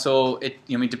 so it,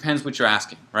 I mean, depends what you're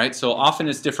asking, right? So often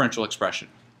it's differential expression.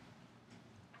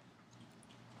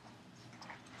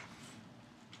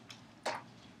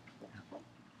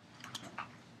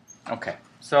 Okay,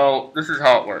 so this is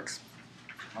how it works.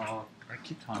 I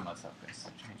keep telling myself this.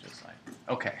 Change this slide.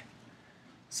 Okay,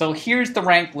 so here's the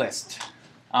ranked list.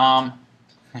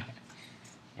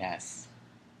 Yes,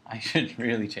 I should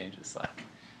really change this slide.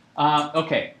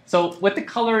 Okay, so what the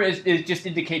color is, it just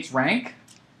indicates rank,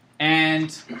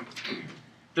 and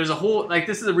there's a whole, like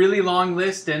this is a really long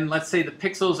list, and let's say the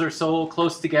pixels are so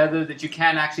close together that you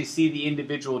can't actually see the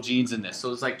individual genes in this. So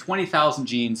there's like 20,000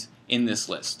 genes in this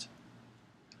list,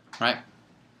 right?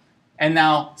 And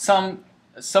now some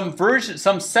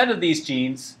set of these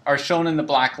genes are shown in the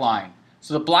black line.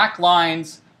 So the black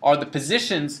lines are the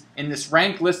positions in this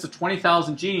ranked list of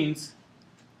 20,000 genes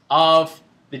of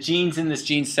the genes in this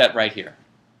gene set right here.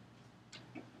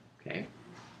 Okay,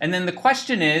 and then the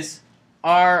question is,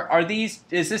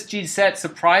 is this gene set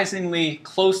surprisingly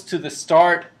close to the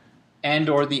start and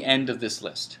or the end of this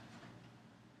list?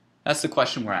 That's the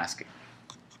question we're asking,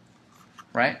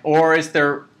 right? Or is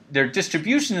their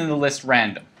distribution in the list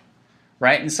random,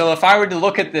 right? And so if I were to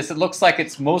look at this, it looks like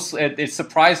it's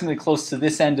surprisingly close to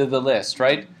this end of the list,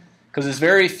 right? Because there's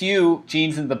very few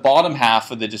genes in the bottom half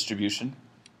of the distribution.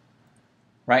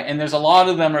 Right? And there's a lot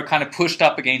of them are kind of pushed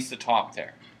up against the top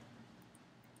there.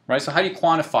 Right? So how do you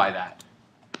quantify that?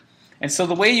 And so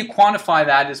the way you quantify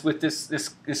that is with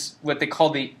this what they call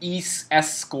the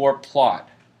S-score plot.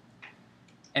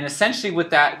 And essentially what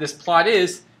this plot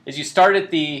is you start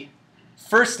at the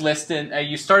first list and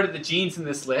you start at the genes in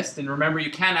this list, and remember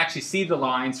you can't actually see the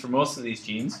lines for most of these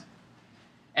genes.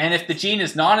 And if the gene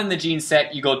is not in the gene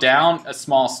set, you go down a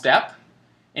small step.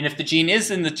 And if the gene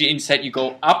is in the gene set, you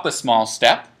go up a small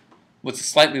step with a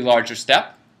slightly larger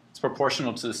step. It's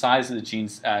proportional to the size of the gene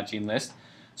list.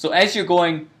 So as you're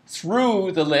going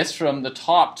through the list from the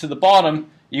top to the bottom,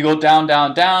 you go down,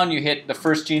 down, down. You hit the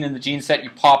first gene in the gene set, you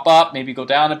pop up. Maybe go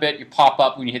down a bit, you pop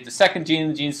up when you hit the second gene in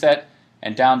the gene set,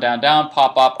 and down, down, down,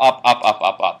 pop up, up, up, up,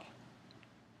 up, up.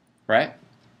 Right?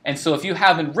 And so if you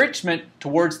have enrichment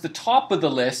towards the top of the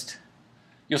list,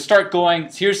 you'll start going,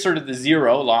 here's sort of the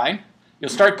 0 line. You'll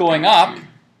start going up,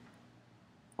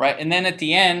 right? And then at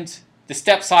the end, the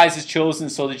step size is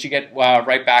chosen so that you get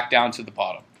right back down to the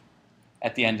bottom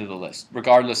at the end of the list,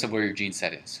 regardless of where your gene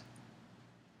set is.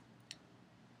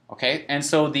 Okay, and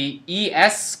so the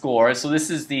ES score, so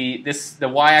this is the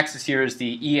y-axis here is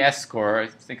the ES score. I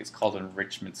think it's called an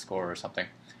enrichment score or something.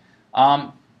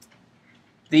 For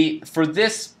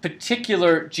this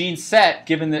particular gene set,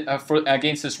 given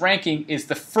against this ranking, is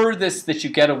the furthest that you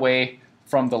get away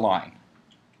from the line.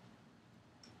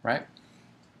 Right?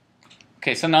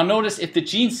 Okay, so now notice if the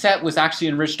gene set was actually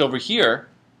enriched over here,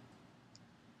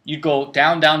 you'd go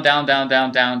down, down, down, down,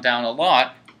 down, down, down a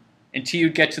lot until you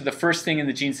get to the first thing in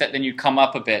the gene set, then you'd come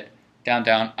up a bit, down,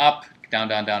 down, up, down,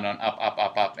 down, down, down, up, up,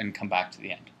 up, up, and come back to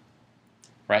the end.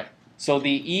 Right? So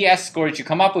the ES score that you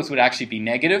come up with would actually be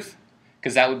negative,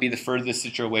 because that would be the furthest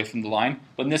that you're away from the line.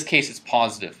 But in this case, it's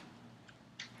positive.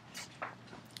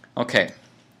 Okay.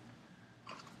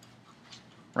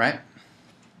 Right?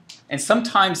 And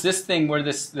sometimes this thing where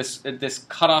this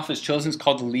cutoff is chosen is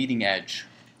called the leading edge.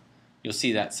 You'll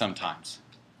see that sometimes.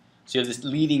 So you have this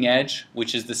leading edge,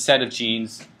 which is the set of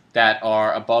genes that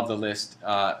are above the list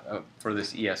for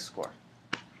this ES score.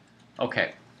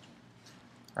 Okay.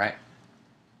 Right?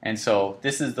 And so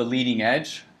this is the leading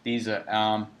edge. These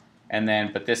are,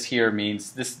 but this here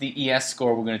means this is the ES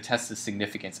score we're going to test the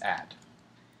significance at.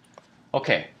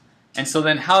 Okay. And so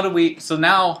then how do we, so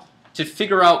now to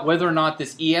figure out whether or not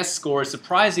this ES score is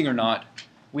surprising or not,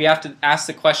 we have to ask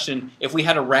the question, if we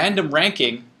had a random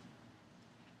ranking,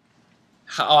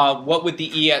 what would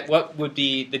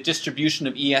be the distribution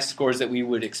of ES scores that we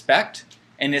would expect?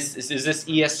 And is this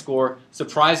ES score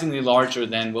surprisingly larger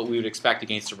than what we would expect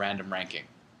against a random ranking?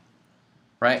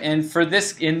 Right? And for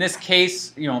this, in this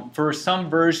case, for some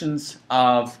versions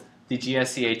of the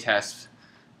GSEA test,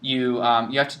 you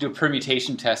have to do a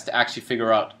permutation test to actually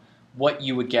figure out what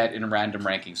you would get in a random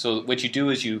ranking. So what you do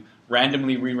is you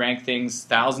randomly re-rank things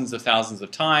thousands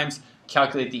of times,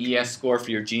 calculate the ES score for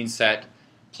your gene set,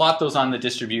 plot those on the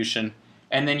distribution,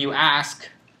 and then you ask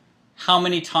how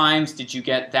many times did you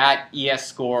get that ES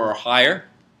score or higher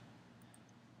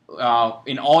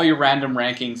in all your random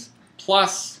rankings,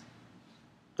 plus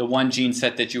the one gene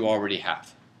set that you already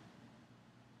have.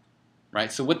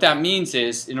 Right? So what that means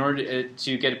is, in order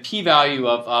to get a p-value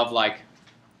of like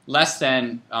less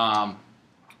than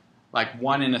like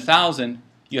 1 in 1,000,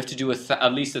 you have to do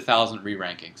at least 1,000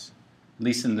 re-rankings, at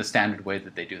least in the standard way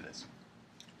that they do this.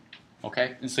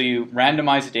 Okay, and so you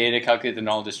randomize the data, calculate the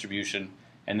null distribution,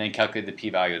 and then calculate the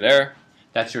p-value there.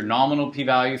 That's your nominal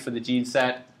p-value for the gene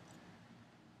set.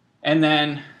 And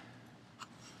then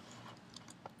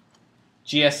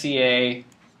GSEA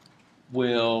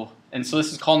will, and so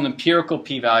this is called an empirical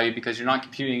p-value because you're not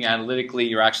computing analytically,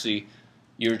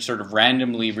 you're sort of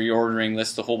randomly reordering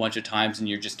lists a whole bunch of times and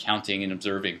you're just counting and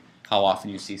observing how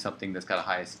often you see something that's got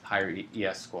a higher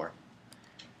ES score.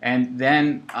 And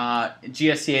then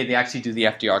GSEA, they actually do the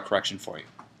FDR correction for you.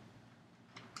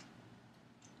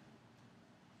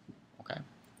 Okay.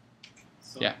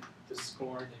 So Yeah. the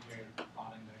score that you're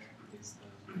plotting there is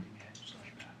the leading edge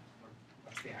like that, or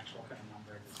what's the actual kind of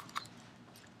number?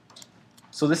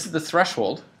 So this is the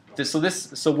threshold.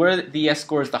 So where the ES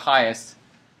score is the highest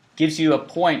gives you a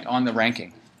point on the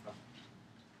ranking,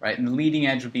 right? And the leading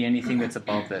edge would be anything that's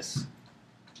above this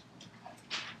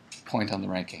point on the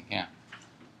ranking. Yeah.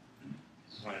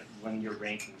 When you're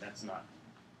ranking, that's not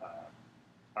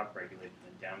upregulated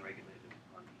and downregulated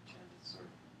on each end. It's sort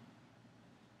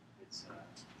of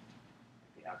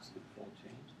the absolute fold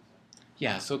change.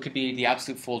 Yeah. So it could be the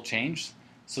absolute fold change.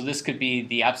 So this could be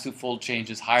the absolute fold change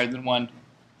is higher than 1.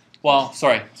 Well,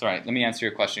 sorry. Let me answer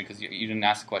your question because you didn't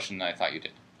ask the question that I thought you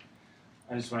did.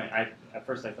 I just want. At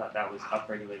first I thought that was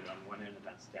upregulated on one end and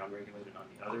that's downregulated on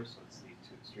the other, so it's the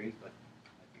two extremes. But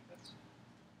I think that's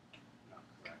not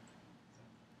correct.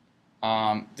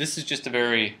 This is just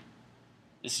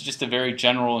a very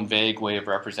general and vague way of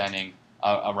representing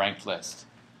a ranked list.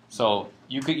 So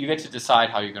you get to decide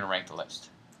how you're going to rank the list.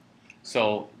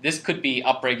 So this could be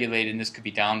upregulated and this could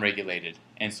be downregulated,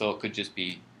 and so it could just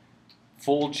be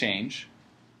fold change.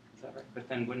 Is that right? But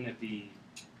then wouldn't it be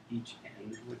each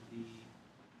end would be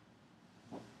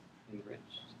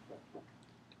enriched?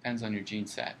 Depends on your gene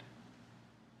set.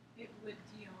 It would,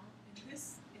 in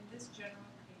this general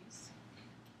case,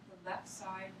 the left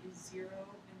side is 0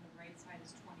 and the right side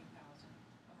is 20,000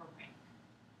 of a rank.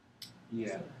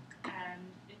 Yeah. And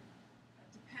it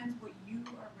depends what you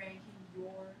are ranking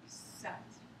your set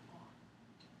on.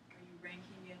 Are you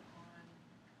ranking it on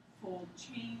fold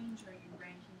change? Are you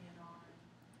ranking it on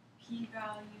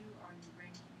p-value? Are you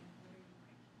ranking it, what are you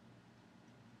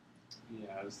ranking?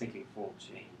 Yeah, I was thinking fold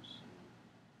change.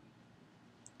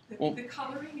 The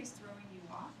coloring is throwing you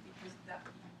off because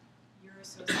you're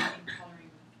associating coloring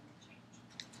with fold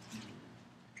change.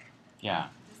 Yeah.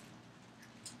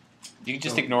 You can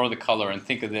just ignore the color and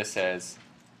think of this as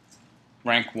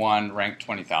rank 1, rank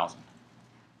 20,000.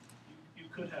 You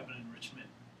could have an enrichment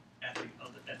at the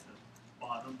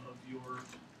bottom of your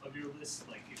list,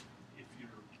 like if you're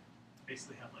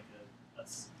basically have like a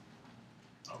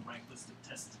ranked list of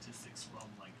test statistics from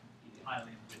like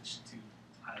highly enriched to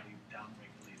highly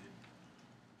downregulated.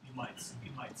 You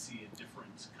might see a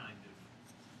different kind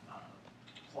of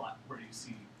plot where you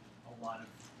see a lot of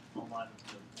the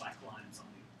black lines on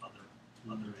the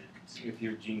other end. If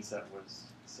your gene set was,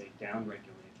 say,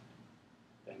 downregulated,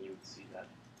 then you would see that.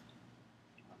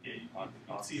 You'd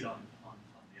see it on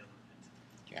the other end.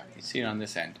 Yeah, you see it on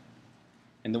this end.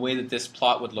 And the way that this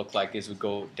plot would look like is would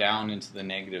go down into the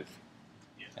negative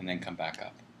and then come back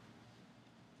up.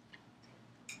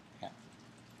 Yeah.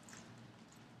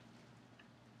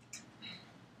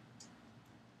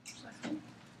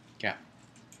 Yeah.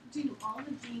 Do all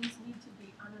the genes need to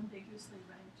be unambiguously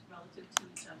ranked relative to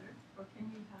each other? Or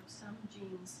can you have some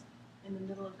genes in the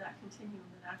middle of that continuum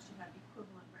that actually have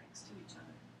equivalent ranks to each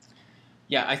other?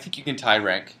 Yeah, I think you can tie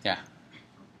rank. Yeah.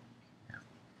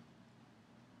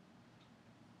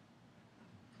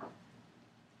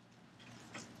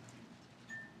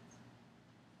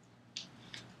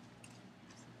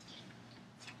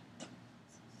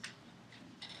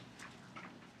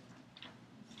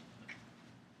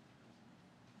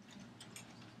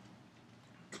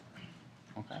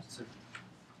 Okay. So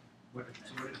what it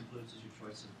includes is your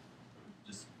choice of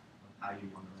just how you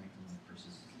want to rank them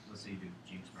versus, let's say you do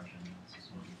gene expression analysis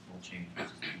and you full change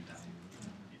versus the p-value.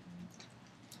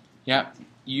 Yeah,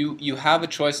 you have a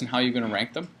choice in how you're going to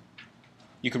rank them.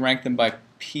 You can rank them by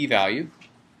p-value.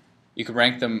 You can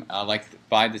rank them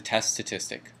by the test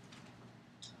statistic.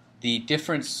 The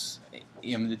difference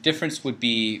would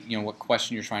be what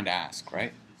question you're trying to ask,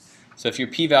 right? So if your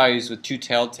p-value is with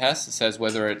two-tailed tests, it says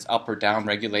whether it's up or down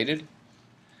regulated,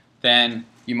 then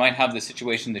you might have the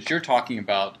situation that you're talking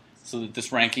about, so that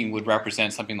this ranking would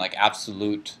represent something like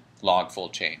absolute log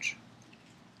fold change,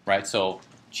 right? So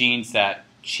genes that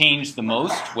change the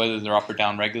most, whether they're up or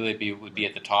down regulated, would be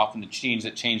at the top, and the genes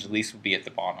that change the least would be at the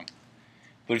bottom.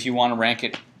 But if you want to rank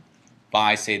it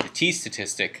by, say, the t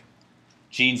statistic,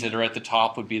 genes that are at the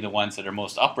top would be the ones that are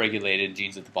most upregulated, and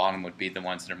genes at the bottom would be the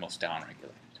ones that are most downregulated.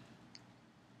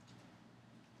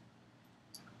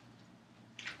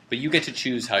 But you get to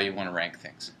choose how you want to rank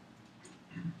things.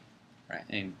 Right?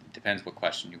 And it depends what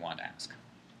question you want to ask.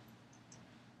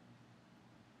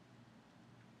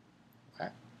 Okay?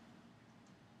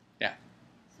 Yeah.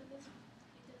 So it doesn't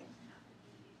have to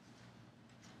be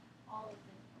all of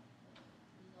the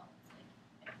results, like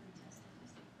every test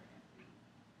statistic for every.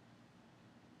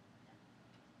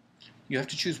 You have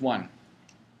to choose one.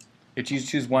 If you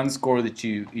choose one score that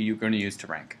you're going to use to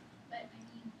rank. But I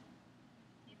mean,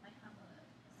 if I have a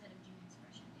set of gene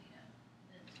expression data,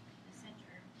 the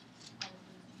center, all of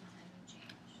those genes had no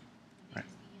change. Would they Right.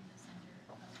 just be in the center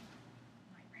of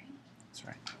my rank? That's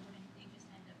right. Or wouldn't they just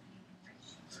end up being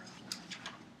enriched for a whole bunch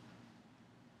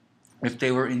of If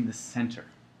they were in the center.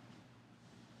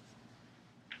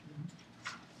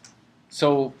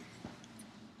 So,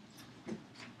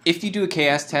 if you do a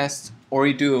KS test or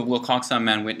you do a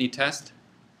Wilcoxon-Mann-Whitney test,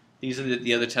 these are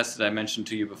the other tests that I mentioned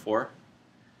to you before.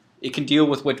 It can deal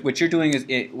with what you're doing is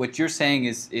what you're saying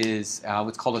is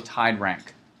what's called a tied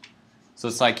rank. So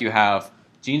it's like you have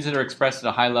genes that are expressed at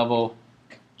a high level,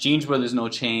 genes where there's no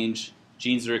change,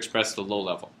 genes that are expressed at a low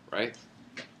level, right?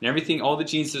 And everything, all the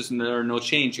genes that are no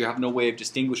change, you have no way of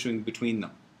distinguishing between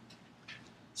them.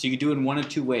 So you can do it in one of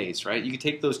two ways, right? You can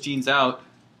take those genes out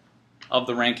of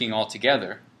the ranking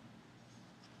altogether,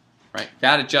 right?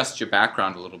 That adjusts your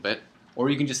background a little bit. Or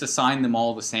you can just assign them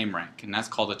all the same rank, and that's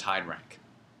called a tied rank,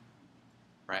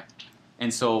 right?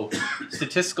 And so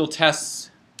statistical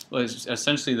tests was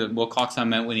essentially the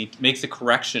Wilcoxon-Mann-Whitney makes a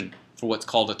correction for what's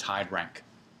called a tied rank.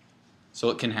 So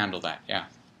it can handle that, yeah.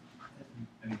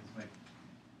 I mean, this might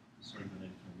sort of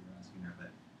relate to what you were asking there,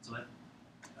 but so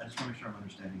I just want to make sure I'm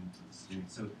understanding what this is doing.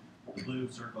 So the blue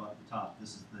circle at the top,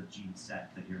 this is the gene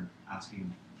set that you're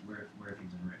asking where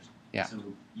things enriched. Yeah. So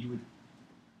you would,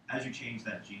 as you change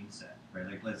that gene set, right?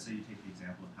 Like let's say you take the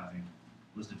example of having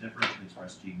a list of differentially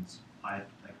expressed genes, high,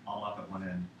 like all up at one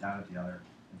end, down at the other,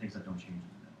 and things that don't change in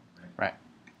the middle, right? Right.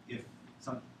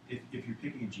 If you're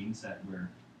picking a gene set where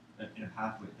in a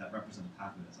pathway that represents a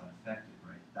pathway that's unaffected,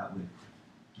 right? That would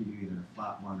give you either a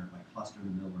flat one or like cluster in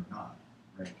the middle or not,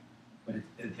 right? But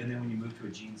and then when you move to a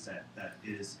gene set that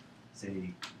is,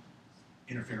 say,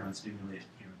 interferon stimulated,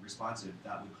 responsive,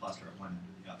 that would cluster at one end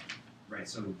or the other, right?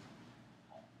 So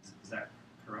is that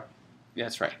correct? Yeah,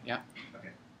 that's right, yeah. Okay.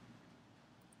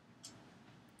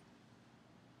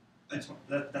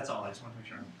 That's all. I just want to make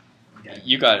sure I'm getting it.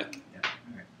 You got it. Yeah.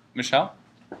 All right. Michelle?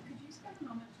 Could you spend a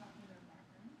moment talking about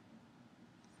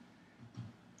background?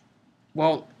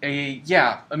 Well,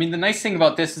 yeah. I mean, the nice thing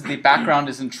about this is the background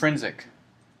is intrinsic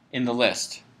in the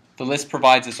list. The list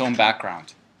provides its own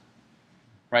background,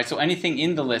 right? So anything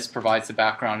in the list provides the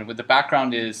background. And what the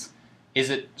background is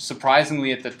it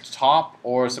surprisingly at the top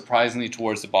or surprisingly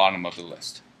towards the bottom of the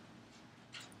list,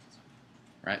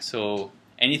 right? So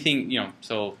anything,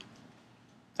 so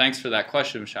thanks for that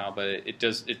question, Michelle, but it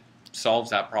solves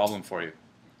that problem for you.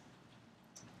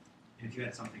 And if you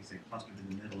had something, say, clustered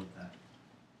in the middle of that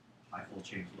high fold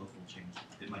change, low fold change,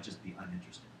 it might just be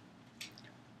uninteresting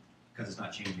because it's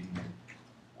not changing.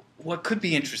 What could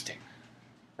be interesting,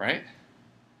 right?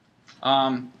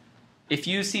 If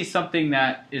you see something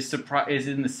that is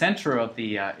in the center of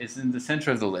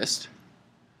the list,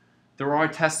 there are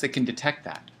tests that can detect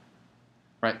that,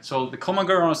 right? So the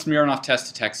Kolmogorov-Smirnov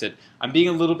test detects it. I'm being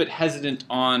a little bit hesitant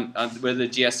on whether the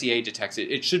GSEA detects it.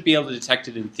 It should be able to detect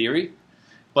it in theory,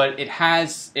 but it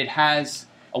has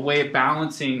a way of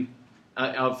balancing,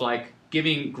 of like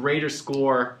giving greater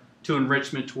score to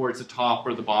enrichment towards the top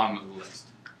or the bottom of the list,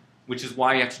 which is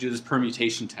why you have to do this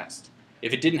permutation test.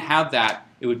 If it didn't have that,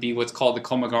 it would be what's called the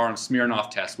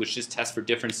Kolmogorov-Smirnov test, which just tests for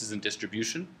differences in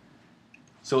distribution.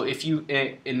 So if you,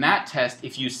 in that test,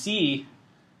 if you see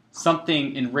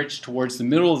something enriched towards the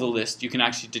middle of the list, you can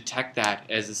actually detect that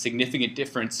as a significant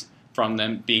difference from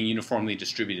them being uniformly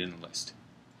distributed in the list.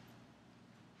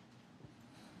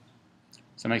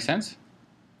 Does that make sense?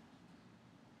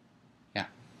 Yeah.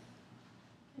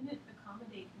 Can it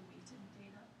accommodate the weighted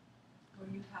data, where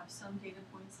you have some data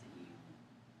points that you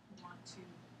want to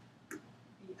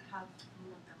have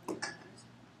more value than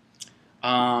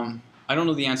others? I don't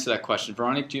know the answer to that question.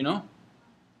 Veronica, do you know?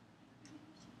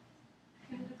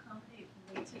 Can it accommodate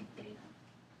weighted data?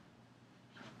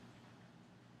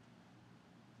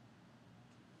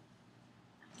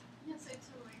 Yes, it's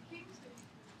a ranking,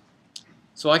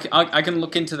 so So you I can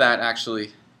look into that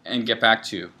actually and get back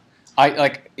to you.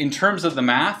 In terms of the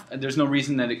math, there's no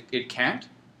reason that it can't.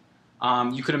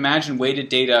 You could imagine weighted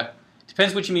data.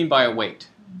 Depends what you mean by a weight.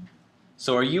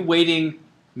 So are you weighting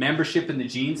membership in the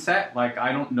gene set? Like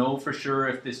I don't know for sure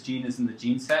if this gene is in the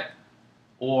gene set,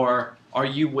 or are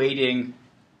you weighting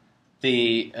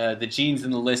the genes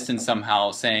in the list and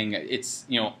somehow saying it's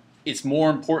it's more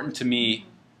important to me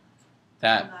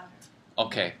that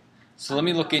okay. So let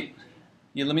me look at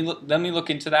let me look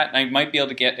into that. And I might be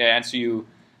able to answer you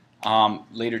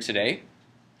later today,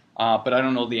 but I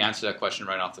don't know the answer to that question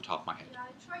right off the top of my head. Yeah,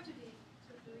 I tried to do it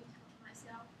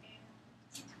myself, and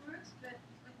it works, but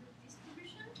when the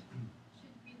distribution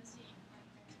should be the same,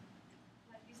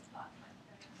 like this plot,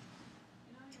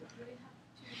 you really have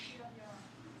to feel your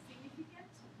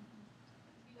significance,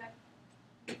 be like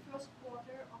the first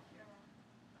quarter of your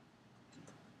list.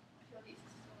 So you need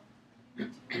to know the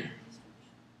distribution.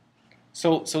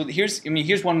 So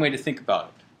here's one way to think about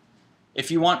it. If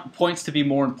you want points to be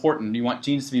more important, you want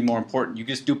genes to be more important, you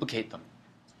just duplicate them.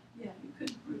 Yeah, you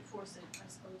could brute force it, I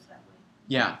suppose, that way.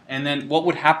 Yeah, and then what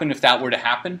would happen if that were to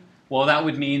happen? Well, that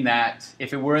would mean that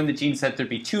if it were in the gene set, there'd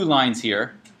be 2 lines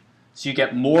here, so you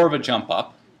get more of a jump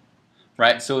up,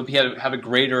 right? So it would have a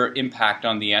greater impact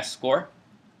on the S score.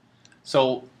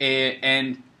 So,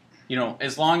 and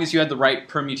as long as you had the right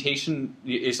permutation,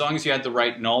 as long as you had the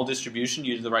right null distribution,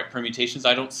 you did the right permutations,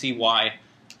 I don't see why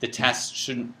the test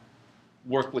shouldn't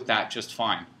work with that just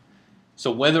fine. So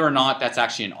whether or not that's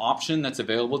actually an option that's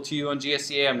available to you on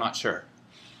GSEA, I'm not sure.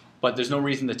 But there's no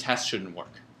reason the test shouldn't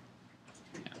work.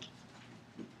 Yeah.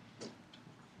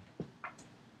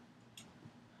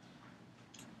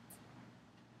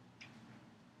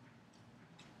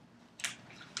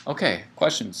 Okay,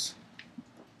 questions?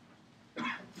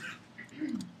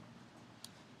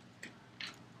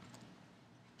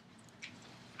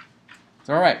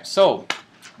 All right, so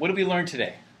what did we learn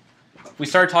today? We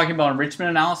started talking about enrichment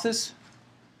analysis.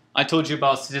 I told you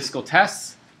about statistical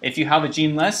tests. If you have a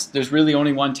gene list, there's really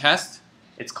only one test.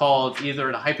 It's called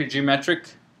either the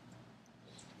hypergeometric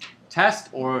test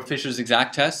or Fisher's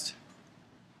exact test.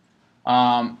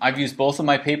 I've used both of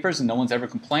my papers and no one's ever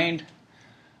complained.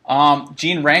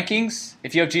 Gene rankings.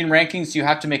 If you have gene rankings, you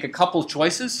have to make a couple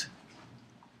choices.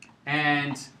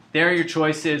 And there are your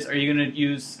choices. Are you going to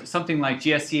use something like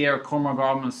GSEA or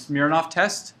Kolmogorov-Smirnov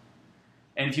test?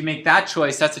 And if you make that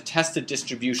choice, that's a tested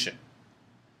distribution.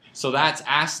 So that's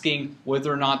asking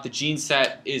whether or not the gene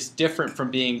set is different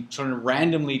from being sort of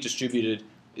randomly distributed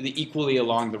equally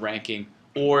along the ranking,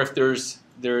 or if there's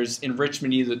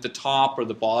enrichment either at the top or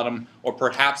the bottom, or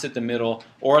perhaps at the middle,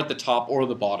 or at the top or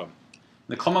the bottom.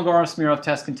 The Kolmogorov-Smirnov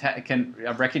test can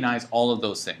recognize all of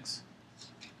those things.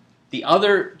 The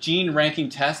other gene ranking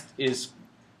test is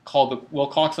called the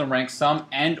Wilcoxon rank sum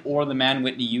and or the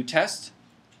Mann-Whitney U test.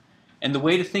 And the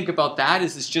way to think about that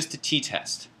is it's just a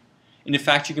t-test. And in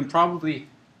fact, you can probably,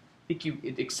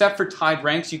 except for tied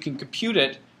ranks, you can compute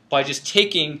it by just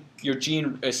taking your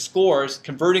gene scores,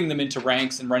 converting them into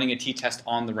ranks, and running a t-test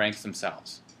on the ranks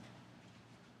themselves.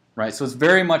 Right? So it's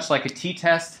very much like a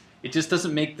t-test. It just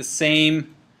doesn't make the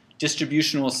same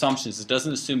distributional assumptions. It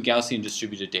doesn't assume Gaussian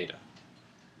distributed data.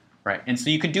 Right? And so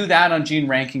you can do that on gene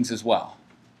rankings as well.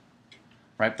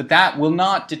 Right? But that will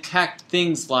not detect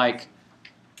things like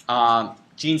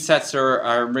gene sets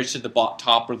are enriched at the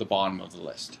top or the bottom of the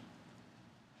list.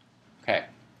 Okay.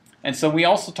 And so we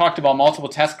also talked about multiple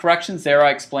test corrections. There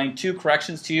I explained 2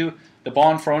 corrections to you. The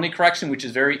Bonferroni correction, which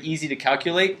is very easy to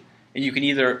calculate. And you can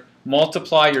either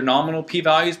multiply your nominal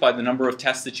p-values by the number of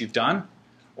tests that you've done,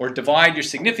 or divide your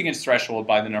significance threshold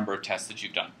by the number of tests that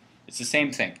you've done. It's the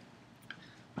same thing.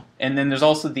 And then there's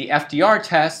also the FDR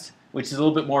test, which is a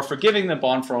little bit more forgiving than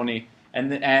Bonferroni,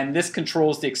 and this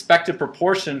controls the expected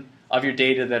proportion of your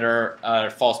data that are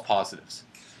false positives,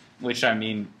 which I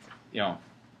mean,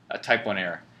 a type 1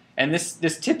 error. And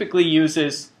this typically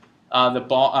uses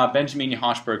the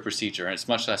Benjamin-Hochberg procedure, and it's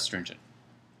much less stringent.